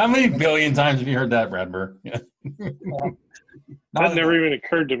 How many billion times have you heard that, Brad Burr? That never even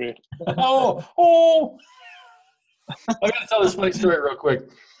occurred to me. Oh. I got to tell this funny story real quick.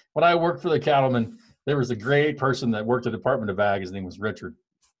 When I worked for the cattlemen, there was a great person that worked at the Department of Ag. His name was Richard.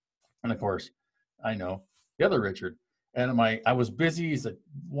 And of course, I know the other Richard. And I was busy as a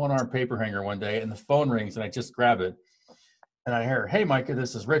one-arm paper hanger one day, and the phone rings, and I just grab it. And I hear, "Hey, Micah,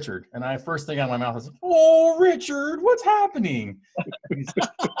 this is Richard." And first thing out of my mouth is, "Oh, Richard, what's happening?"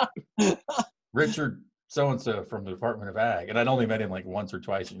 Richard so-and-so from the Department of Ag. And I'd only met him like once or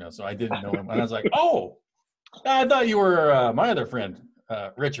twice, so I didn't know him. And I was like, "Oh, I thought you were my other friend,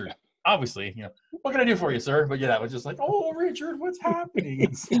 Richard." Obviously, "What can I do for you, sir?" But yeah, it was just like, "Oh, Richard, what's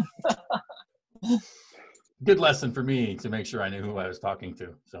happening?" Good lesson for me to make sure I knew who I was talking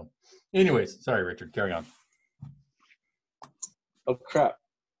to. So anyways, sorry, Richard, carry on. oh crap,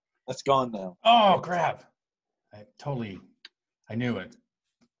 that's gone now. Oh, crap. I knew it.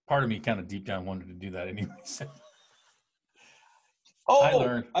 Part of me kind of deep down wanted to do that anyways.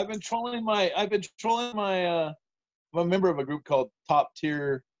 Oh, I've been trolling my I'm a member of a group called Top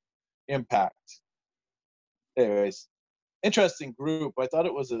Tier Impact. Anyways, interesting group. I thought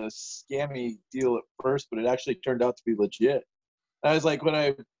it was a scammy deal at first, but it actually turned out to be legit. I was like, when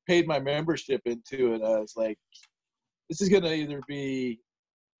I paid my membership into it, I was like, this is going to either be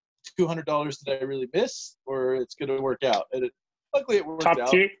 $200 that I really miss, or it's going to work out. And luckily it worked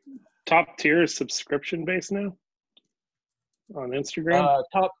out. Top tier is subscription based now on Instagram.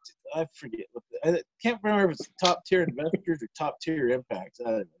 I forget. I can't remember if it's Top Tier Investors or Top Tier Impacts.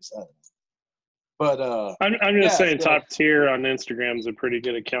 I don't know. But I'm just saying, top tier on Instagram is a pretty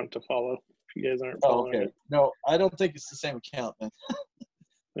good account to follow. If you guys aren't following it. No, I don't think it's the same account, man.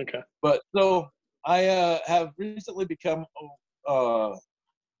 Okay. But so I have recently become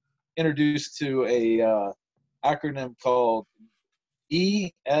introduced to a acronym called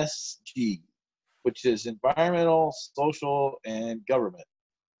ESG, which is Environmental, Social, and Government,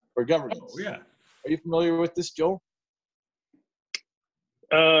 or Governance. Oh, yeah. Are you familiar with this, Joel?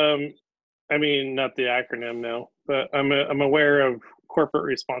 I mean, not the acronym, no, but I'm aware of corporate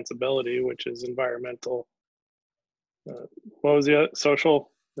responsibility, which is environmental. What was the other?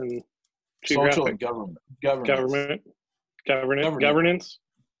 Social and geographic? Social and Governance.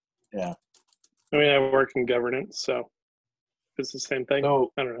 Yeah. I mean, I work in governance, so it's the same thing.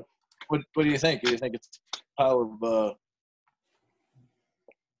 So, I don't know. What do you think? Do you think it's a pile of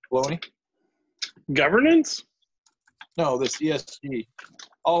baloney? Governance? No, this ESG.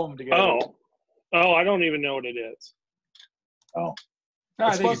 All of them together. Oh, I don't even know what it is. Oh. No,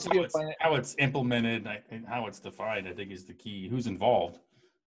 I It's think supposed to be how it's implemented and how it's defined, I think, is the key. Who's involved,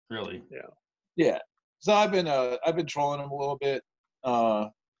 really? Yeah. Yeah. So I've been trolling them a little bit. I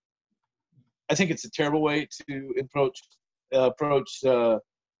think it's a terrible way to approach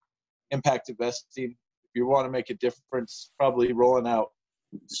impact investing. If you want to make a difference, probably rolling out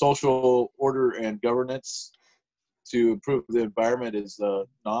social order and governance to improve the environment is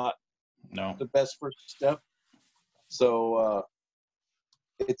not the best first step. So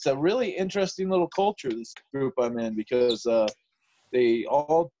it's a really interesting little culture, this group I'm in, because they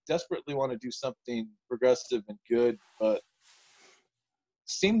all desperately want to do something progressive and good, but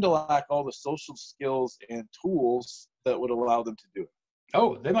seem to lack all the social skills and tools that would allow them to do it.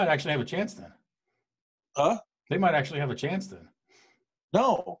 Oh, they might actually have a chance then. Huh? They might actually have a chance then.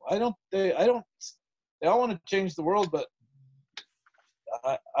 No, I don't. They all want to change the world, but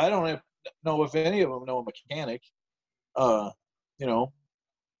I don't know if any of them know a mechanic. You know,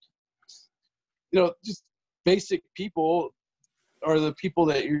 just basic people are the people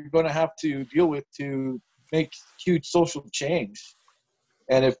that you're going to have to deal with to make huge social change.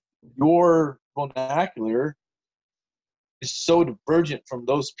 And if your vernacular is so divergent from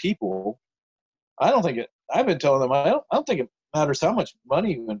those people, I've been telling them, I don't think it matters how much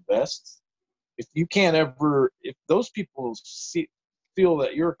money you invest. If you can't ever, if those people feel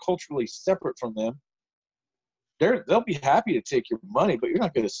that you're culturally separate from them, they'll be happy to take your money, but you're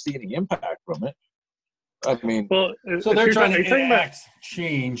not going to see any impact from it. I mean, well, So they're trying to enact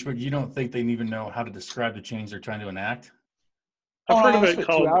change, but you don't think they even know how to describe the change they're trying to enact? I've heard of I it spent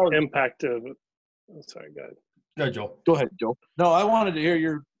called 2 hours. impact of. Oh, sorry, go ahead. Go ahead, Joel. Go ahead, Joe. No, I wanted to hear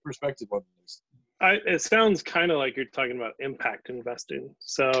your perspective on this. It sounds kind of like you're talking about impact investing.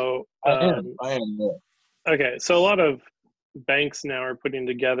 So I am. okay, so a lot of banks now are putting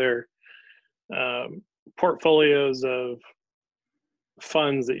together portfolios of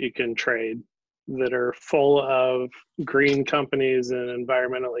funds that you can trade that are full of green companies and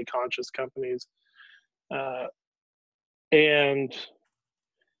environmentally conscious companies. And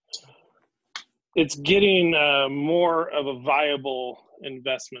it's getting more of a viable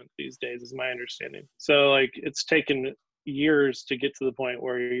investment these days, is my understanding. So like it's taken years to get to the point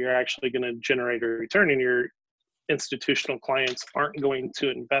where you're actually going to generate a return, and your institutional clients aren't going to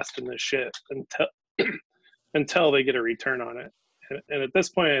invest in this shit until they get a return on it. And at this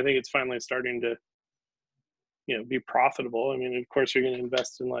point, I think it's finally starting to, be profitable. I mean, of course, you're going to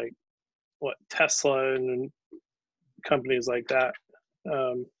invest in like Tesla and companies like that.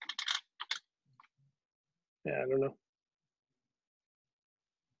 Yeah, I don't know.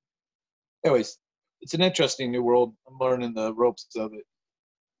 Anyways, it's an interesting new world. I'm learning the ropes of it.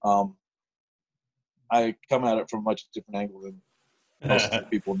 I come at it from a much different angle than most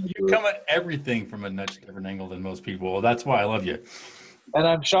people. You come at everything from a much different angle than most people. That's why I love you. And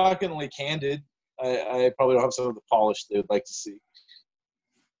I'm shockingly candid. I probably don't have some of the polish they would like to see.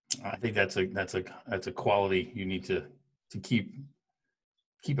 I think that's a quality you need to keep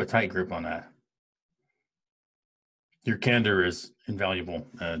a tight grip on that. Your candor is invaluable.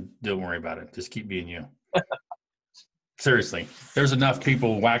 Don't worry about it. Just keep being you. Seriously, there's enough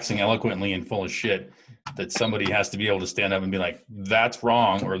people waxing eloquently and full of shit that somebody has to be able to stand up and be like, that's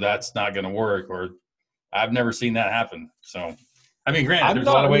wrong, or that's not going to work, or I've never seen that happen. So, I mean, granted, there's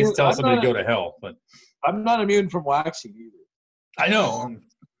a lot of ways to tell somebody to go to hell, but I'm not immune from waxing either. I know.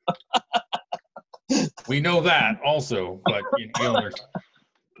 We know that also, but there's,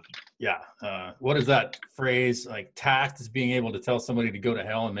 what is that phrase? Like tact is being able to tell somebody to go to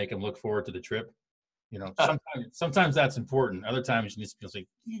hell and make them look forward to the trip. Sometimes that's important. Other times you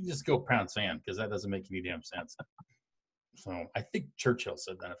just go pound sand, because that doesn't make any damn sense. So I think Churchill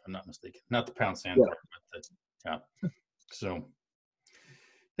said that, if I'm not mistaken. Not the pound sand part, but So,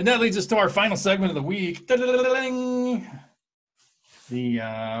 and that leads us to our final segment of the week. The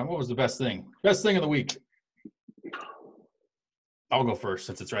what was the best thing? Best thing of the week. I'll go first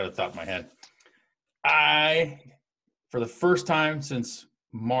since it's right at the top of my head. For the first time since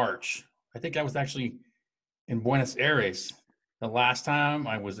March, I think I was actually in Buenos Aires the last time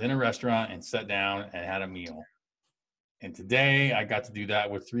I was in a restaurant and sat down and had a meal. And today I got to do that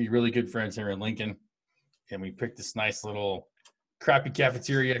with 3 really good friends here in Lincoln. And we picked this nice little crappy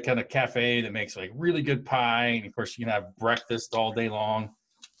cafeteria kind of cafe that makes like really good pie. And of course you can have breakfast all day long.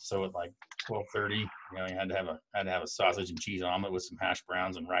 So at like 12:30, you had to have a sausage and cheese omelet with some hash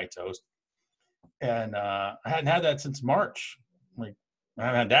browns and rye toast. And I hadn't had that since March. Like I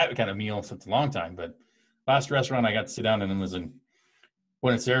haven't had that kind of meal since a long time. But last restaurant I got to sit down in was in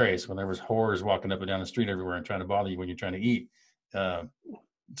Buenos Aires, when there was whores walking up and down the street everywhere and trying to bother you when you're trying to eat. So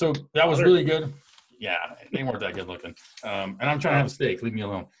that was really good. Yeah, they weren't that good looking. And I'm trying to have a steak. Leave me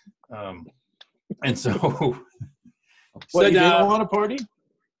alone. And so, what, you didn't want a party?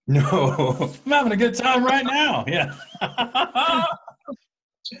 No, I'm having a good time right now. Yeah.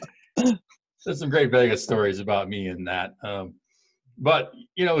 There's some great Vegas stories about me and that. But,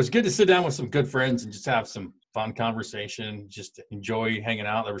 it was good to sit down with some good friends and just have some fun conversation, just enjoy hanging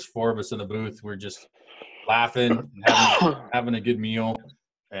out. There was 4 of us in the booth. We're just laughing, and having a good meal,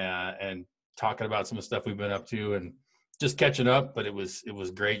 and talking about some of the stuff we've been up to and just catching up. But it was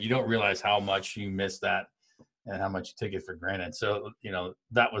great. You don't realize how much you miss that and how much you take it for granted. So,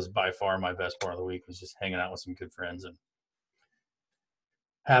 that was by far my best part of the week, was just hanging out with some good friends and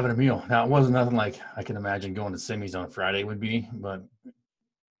having a meal. Now, it wasn't nothing like I can imagine going to Simi's on a Friday would be, but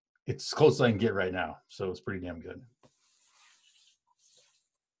it's as close as I can get right now. So it's pretty damn good.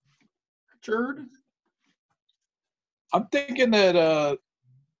 Richard? I'm thinking that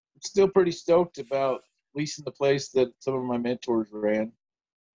still pretty stoked about leasing the place that some of my mentors ran.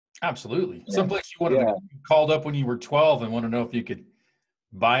 Absolutely. Yeah. Someplace you wanted Yeah. to called up when you were 12 and want to know if you could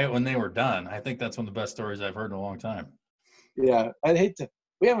buy it when they were done. I think that's one of the best stories I've heard in a long time. Yeah, I'd hate to.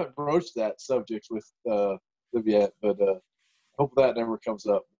 We haven't broached that subject with Liv yet, but hope that never comes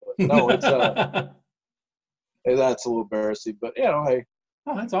up. But no, it's hey, that's a little embarrassing, but you know, hey,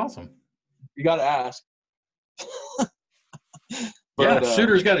 Oh, that's awesome. you got to ask. Yeah, But,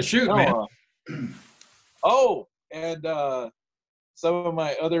 shooter's got to shoot, man. Oh, and some of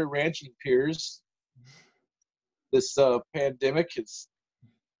my other ranching peers, this pandemic has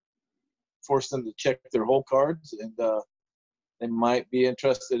forced them to check their hole cards, and they might be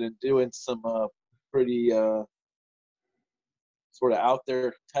interested in doing some pretty sort of out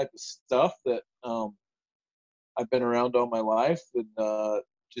there type of stuff that I've been around all my life, and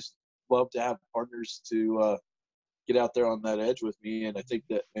just love to have partners to get out there on that edge with me. And I think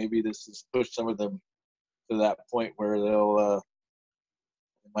that maybe this has pushed some of them to that point where they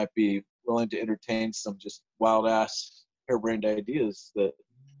might be willing to entertain some just wild ass harebrained ideas that,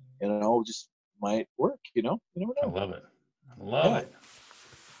 you know, just might work, you know? You never I know. love it. I love it.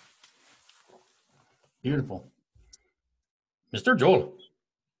 Beautiful. Mr. Joel.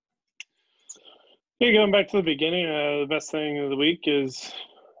 Yeah, going back to the beginning, the best thing of the week is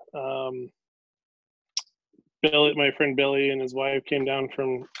Billy, my friend Billy and his wife came down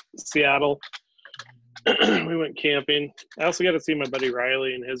from Seattle. We went camping. I also got to see my buddy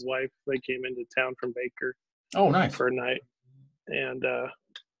Riley and his wife. They came into town from Baker Oh, nice. for a night. And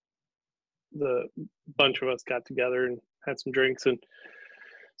the bunch of us got together and had some drinks. And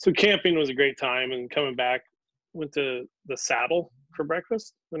so camping was a great time. And coming back, went to the Saddle for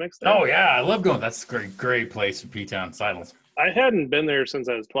breakfast the next day. Oh, yeah. I love going. That's a great, great place in P-Town, Sidles. I hadn't been there since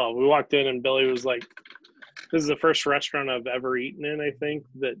I was 12. We walked in and Billy was like, this is the first restaurant I've ever eaten in, I think,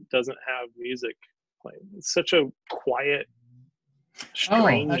 that doesn't have music playing. It's such a quiet,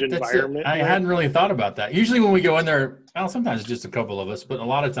 strange that's environment. it. I hadn't really thought about that. Usually when we go in there, well, sometimes it's just a couple of us, but a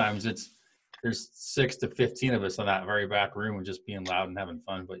lot of times there's 6 to 15 of us in that very back room and just being loud and having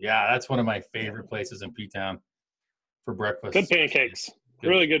fun. But yeah, that's one of my favorite places in P-Town for breakfast. Good pancakes.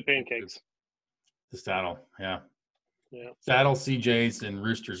 Really good pancakes. The Saddle, yeah. Yeah. Saddle, CJ's, and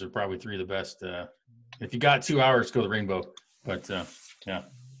Roosters are probably 3 of the best. If you got 2 hours, go to Rainbow. But yeah.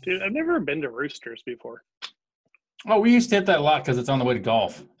 Dude, I've never been to Roosters before. Oh, we used to hit that a lot because it's on the way to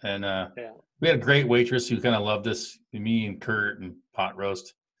golf. And Yeah. we had a great waitress who kind of loved us, me and Kurt and Pot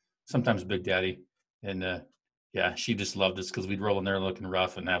Roast, sometimes Big Daddy. And yeah, she just loved us because we'd roll in there looking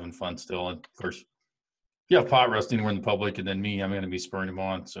rough and having fun still. And of course, if you have Pot Roast anywhere in the public and then me, I'm going to be spurring him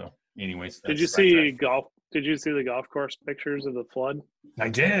on. So anyways. Did you see golf? Did you see the golf course pictures of the flood? I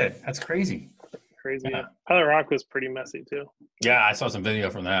did. That's crazy. Crazy. Yeah. Pilot Rock was pretty messy too. Yeah, I saw some video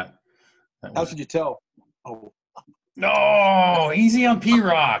from that. How could you tell? Oh, No, easy on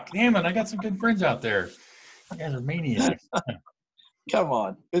P-Rock. Damn it, I got some good friends out there. You guys are maniacs. come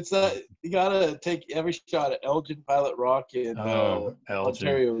on. It's you gotta take every shot at Elgin, Pilot Rock, and Elgin.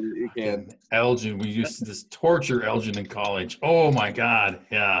 Ontario that you can. Elgin, we used to just torture Elgin in college. Oh my God,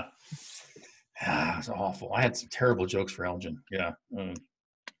 yeah. It was awful. I had some terrible jokes for Elgin. Yeah.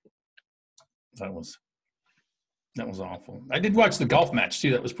 That was awful. I did watch the golf match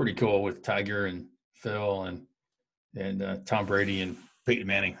too. That was pretty cool with Tiger and Phil and Tom Brady and Peyton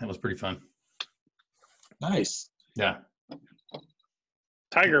Manning. That was pretty fun. Nice. Yeah.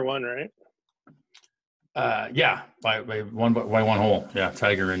 Tiger won, right? Yeah, by one hole. Yeah,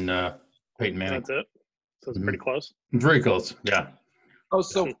 Tiger and Peyton Manning. That's it. So it's pretty close. Very close. Yeah. Oh,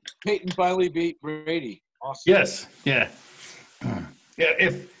 so Peyton finally beat Brady. Awesome. Yes. Yeah. Yeah.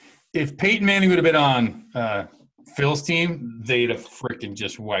 If Peyton Manning would have been on Phil's team, they'd have freaking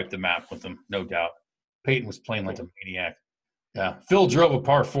just wiped the map with him, no doubt. Peyton was playing like a maniac. Yeah. Phil drove a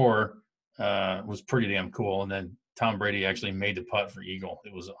par 4, was pretty damn cool, and then Tom Brady actually made the putt for eagle.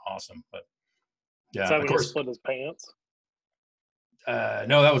 It was awesome. But yeah, Is that of when he course. split his pants?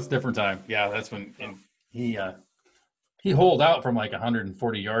 No, that was a different time. Yeah, that's when he holed out from like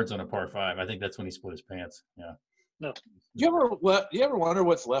 140 yards on a par 5. I think that's when he split his pants. Yeah. No. You ever wonder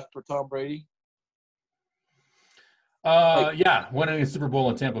what's left for Tom Brady? Yeah, winning a Super Bowl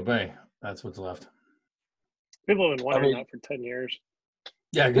in Tampa Bay. That's what's left. People have been wondering I mean- that for 10 years.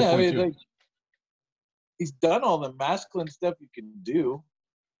 Yeah, good Yeah, I point mean, too. like, he's done all the masculine stuff you can do.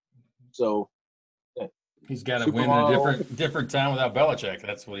 So He's got to Super win Bowl. a different time without Belichick.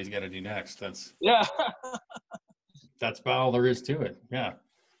 That's what he's got to do next. yeah, That's about all there is to it. Yeah.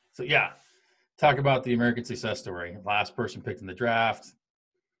 So yeah, talk about the American success story. Last person picked in the draft.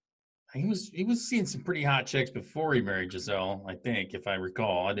 He was seeing some pretty hot chicks before he married Giselle, I think, if I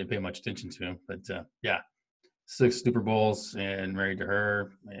recall. I didn't pay much attention to him, but yeah, 6 Super Bowls and married to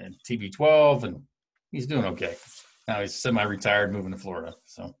her, and TB12, and he's doing okay. Now he's semi-retired, moving to Florida.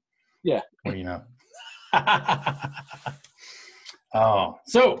 So Yeah. what do you know? Oh,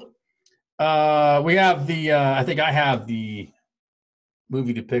 so we have the. I think I have the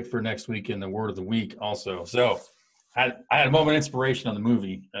movie to pick for next week in the Word of the Week also. So I had a moment of inspiration on the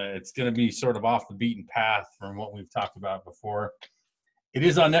movie. It's going to be sort of off the beaten path from what we've talked about before. It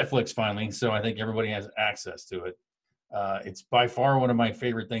is on Netflix finally, so I think everybody has access to it. It's by far one of my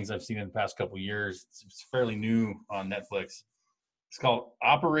favorite things I've seen in the past couple of years. It's fairly new on Netflix. It's called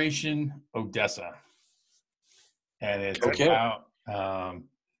Operation Odessa. And it's about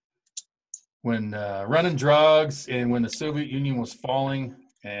when running drugs and when the Soviet Union was falling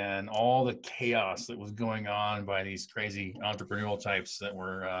and all the chaos that was going on by these crazy entrepreneurial types that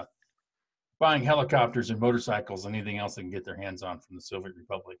were buying helicopters and motorcycles and anything else they can get their hands on from the Soviet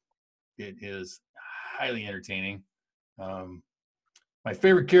Republic. It is highly entertaining. My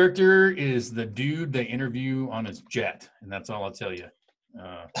favorite character is the dude they interview on his jet, and that's all I'll tell you.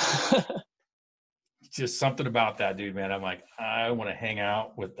 Just something about that dude, man. I'm like, I want to hang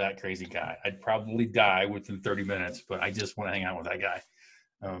out with that crazy guy. I'd probably die within 30 minutes, but I just want to hang out with that guy.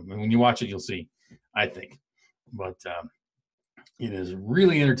 And when you watch it, you'll see, I think. But it is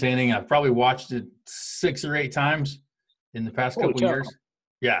really entertaining. I've probably watched it 6 or 8 times in the past couple of years.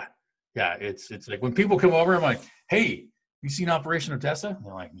 Yeah. It's like when people come over, I'm like, hey, you seen Operation Odessa? And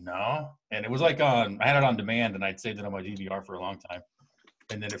they're like, no. And it was like I had it on demand, and I'd saved it on my DVR for a long time.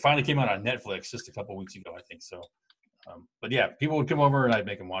 And then it finally came out on Netflix just a couple of weeks ago, I think. So, but yeah, people would come over and I'd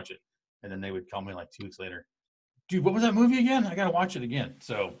make them watch it. And then they would call me like 2 weeks later, dude, what was that movie again? I got to watch it again.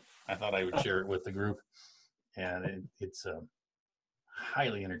 So I thought I would share it with the group. And it's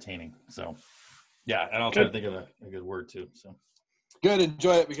highly entertaining. So, yeah, and I'll try to think of a good word too. So Good,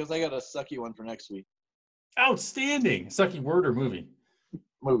 enjoy it because I got a sucky one for next week. Outstanding. Sucky word or movie?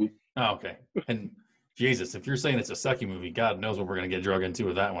 Movie. Oh, okay. And Jesus, if you're saying it's a sucky movie, God knows what we're going to get drug into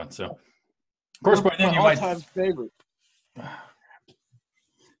with that one. So, of course, by then you all-time favorite.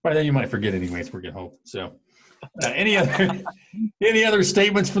 By then you might forget anyways. We're getting hope. So, any other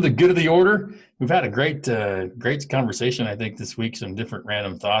statements for the good of the order? We've had a great conversation, I think, this week. Some different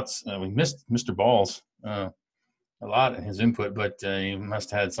random thoughts. We missed Mr. Balls a lot in his input, but he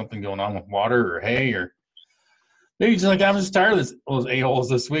must have had something going on with water or hay, or maybe just like I'm just tired of those a-holes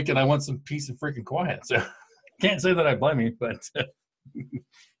this week, and I want some peace and freaking quiet. So can't say that I blame you, but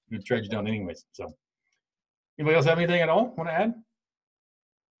you tried you down anyways. So anybody else have anything at all want to add?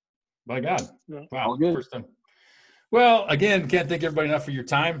 By God. No. Wow. First time. Well, again, can't thank everybody enough for your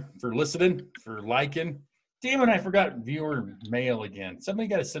time, for listening, for liking. Damn it, I forgot viewer mail again. Somebody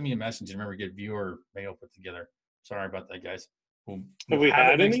got to send me a message and remember to get viewer mail put together. Sorry about that, guys. Have we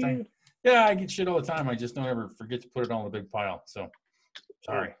had any? Time. Yeah, I get shit all the time. I just don't ever forget to put it all in a big pile. So,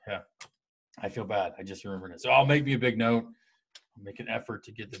 sorry. Yeah, I feel bad. I just remembered it. So I'll make me a big note. I'll make an effort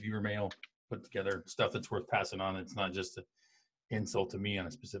to get the viewer mail put together, stuff that's worth passing on. It's not just an insult to me on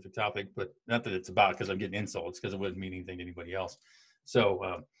a specific topic, but not that it's about because I'm getting insults, because it wouldn't mean anything to anybody else.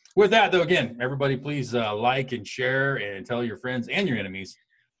 So with that, though, again, everybody please like and share and tell your friends and your enemies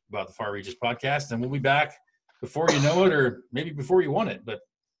about the Far Reaches podcast. And we'll be back before you know it, or maybe before you want it, but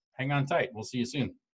hang on tight. We'll see you soon.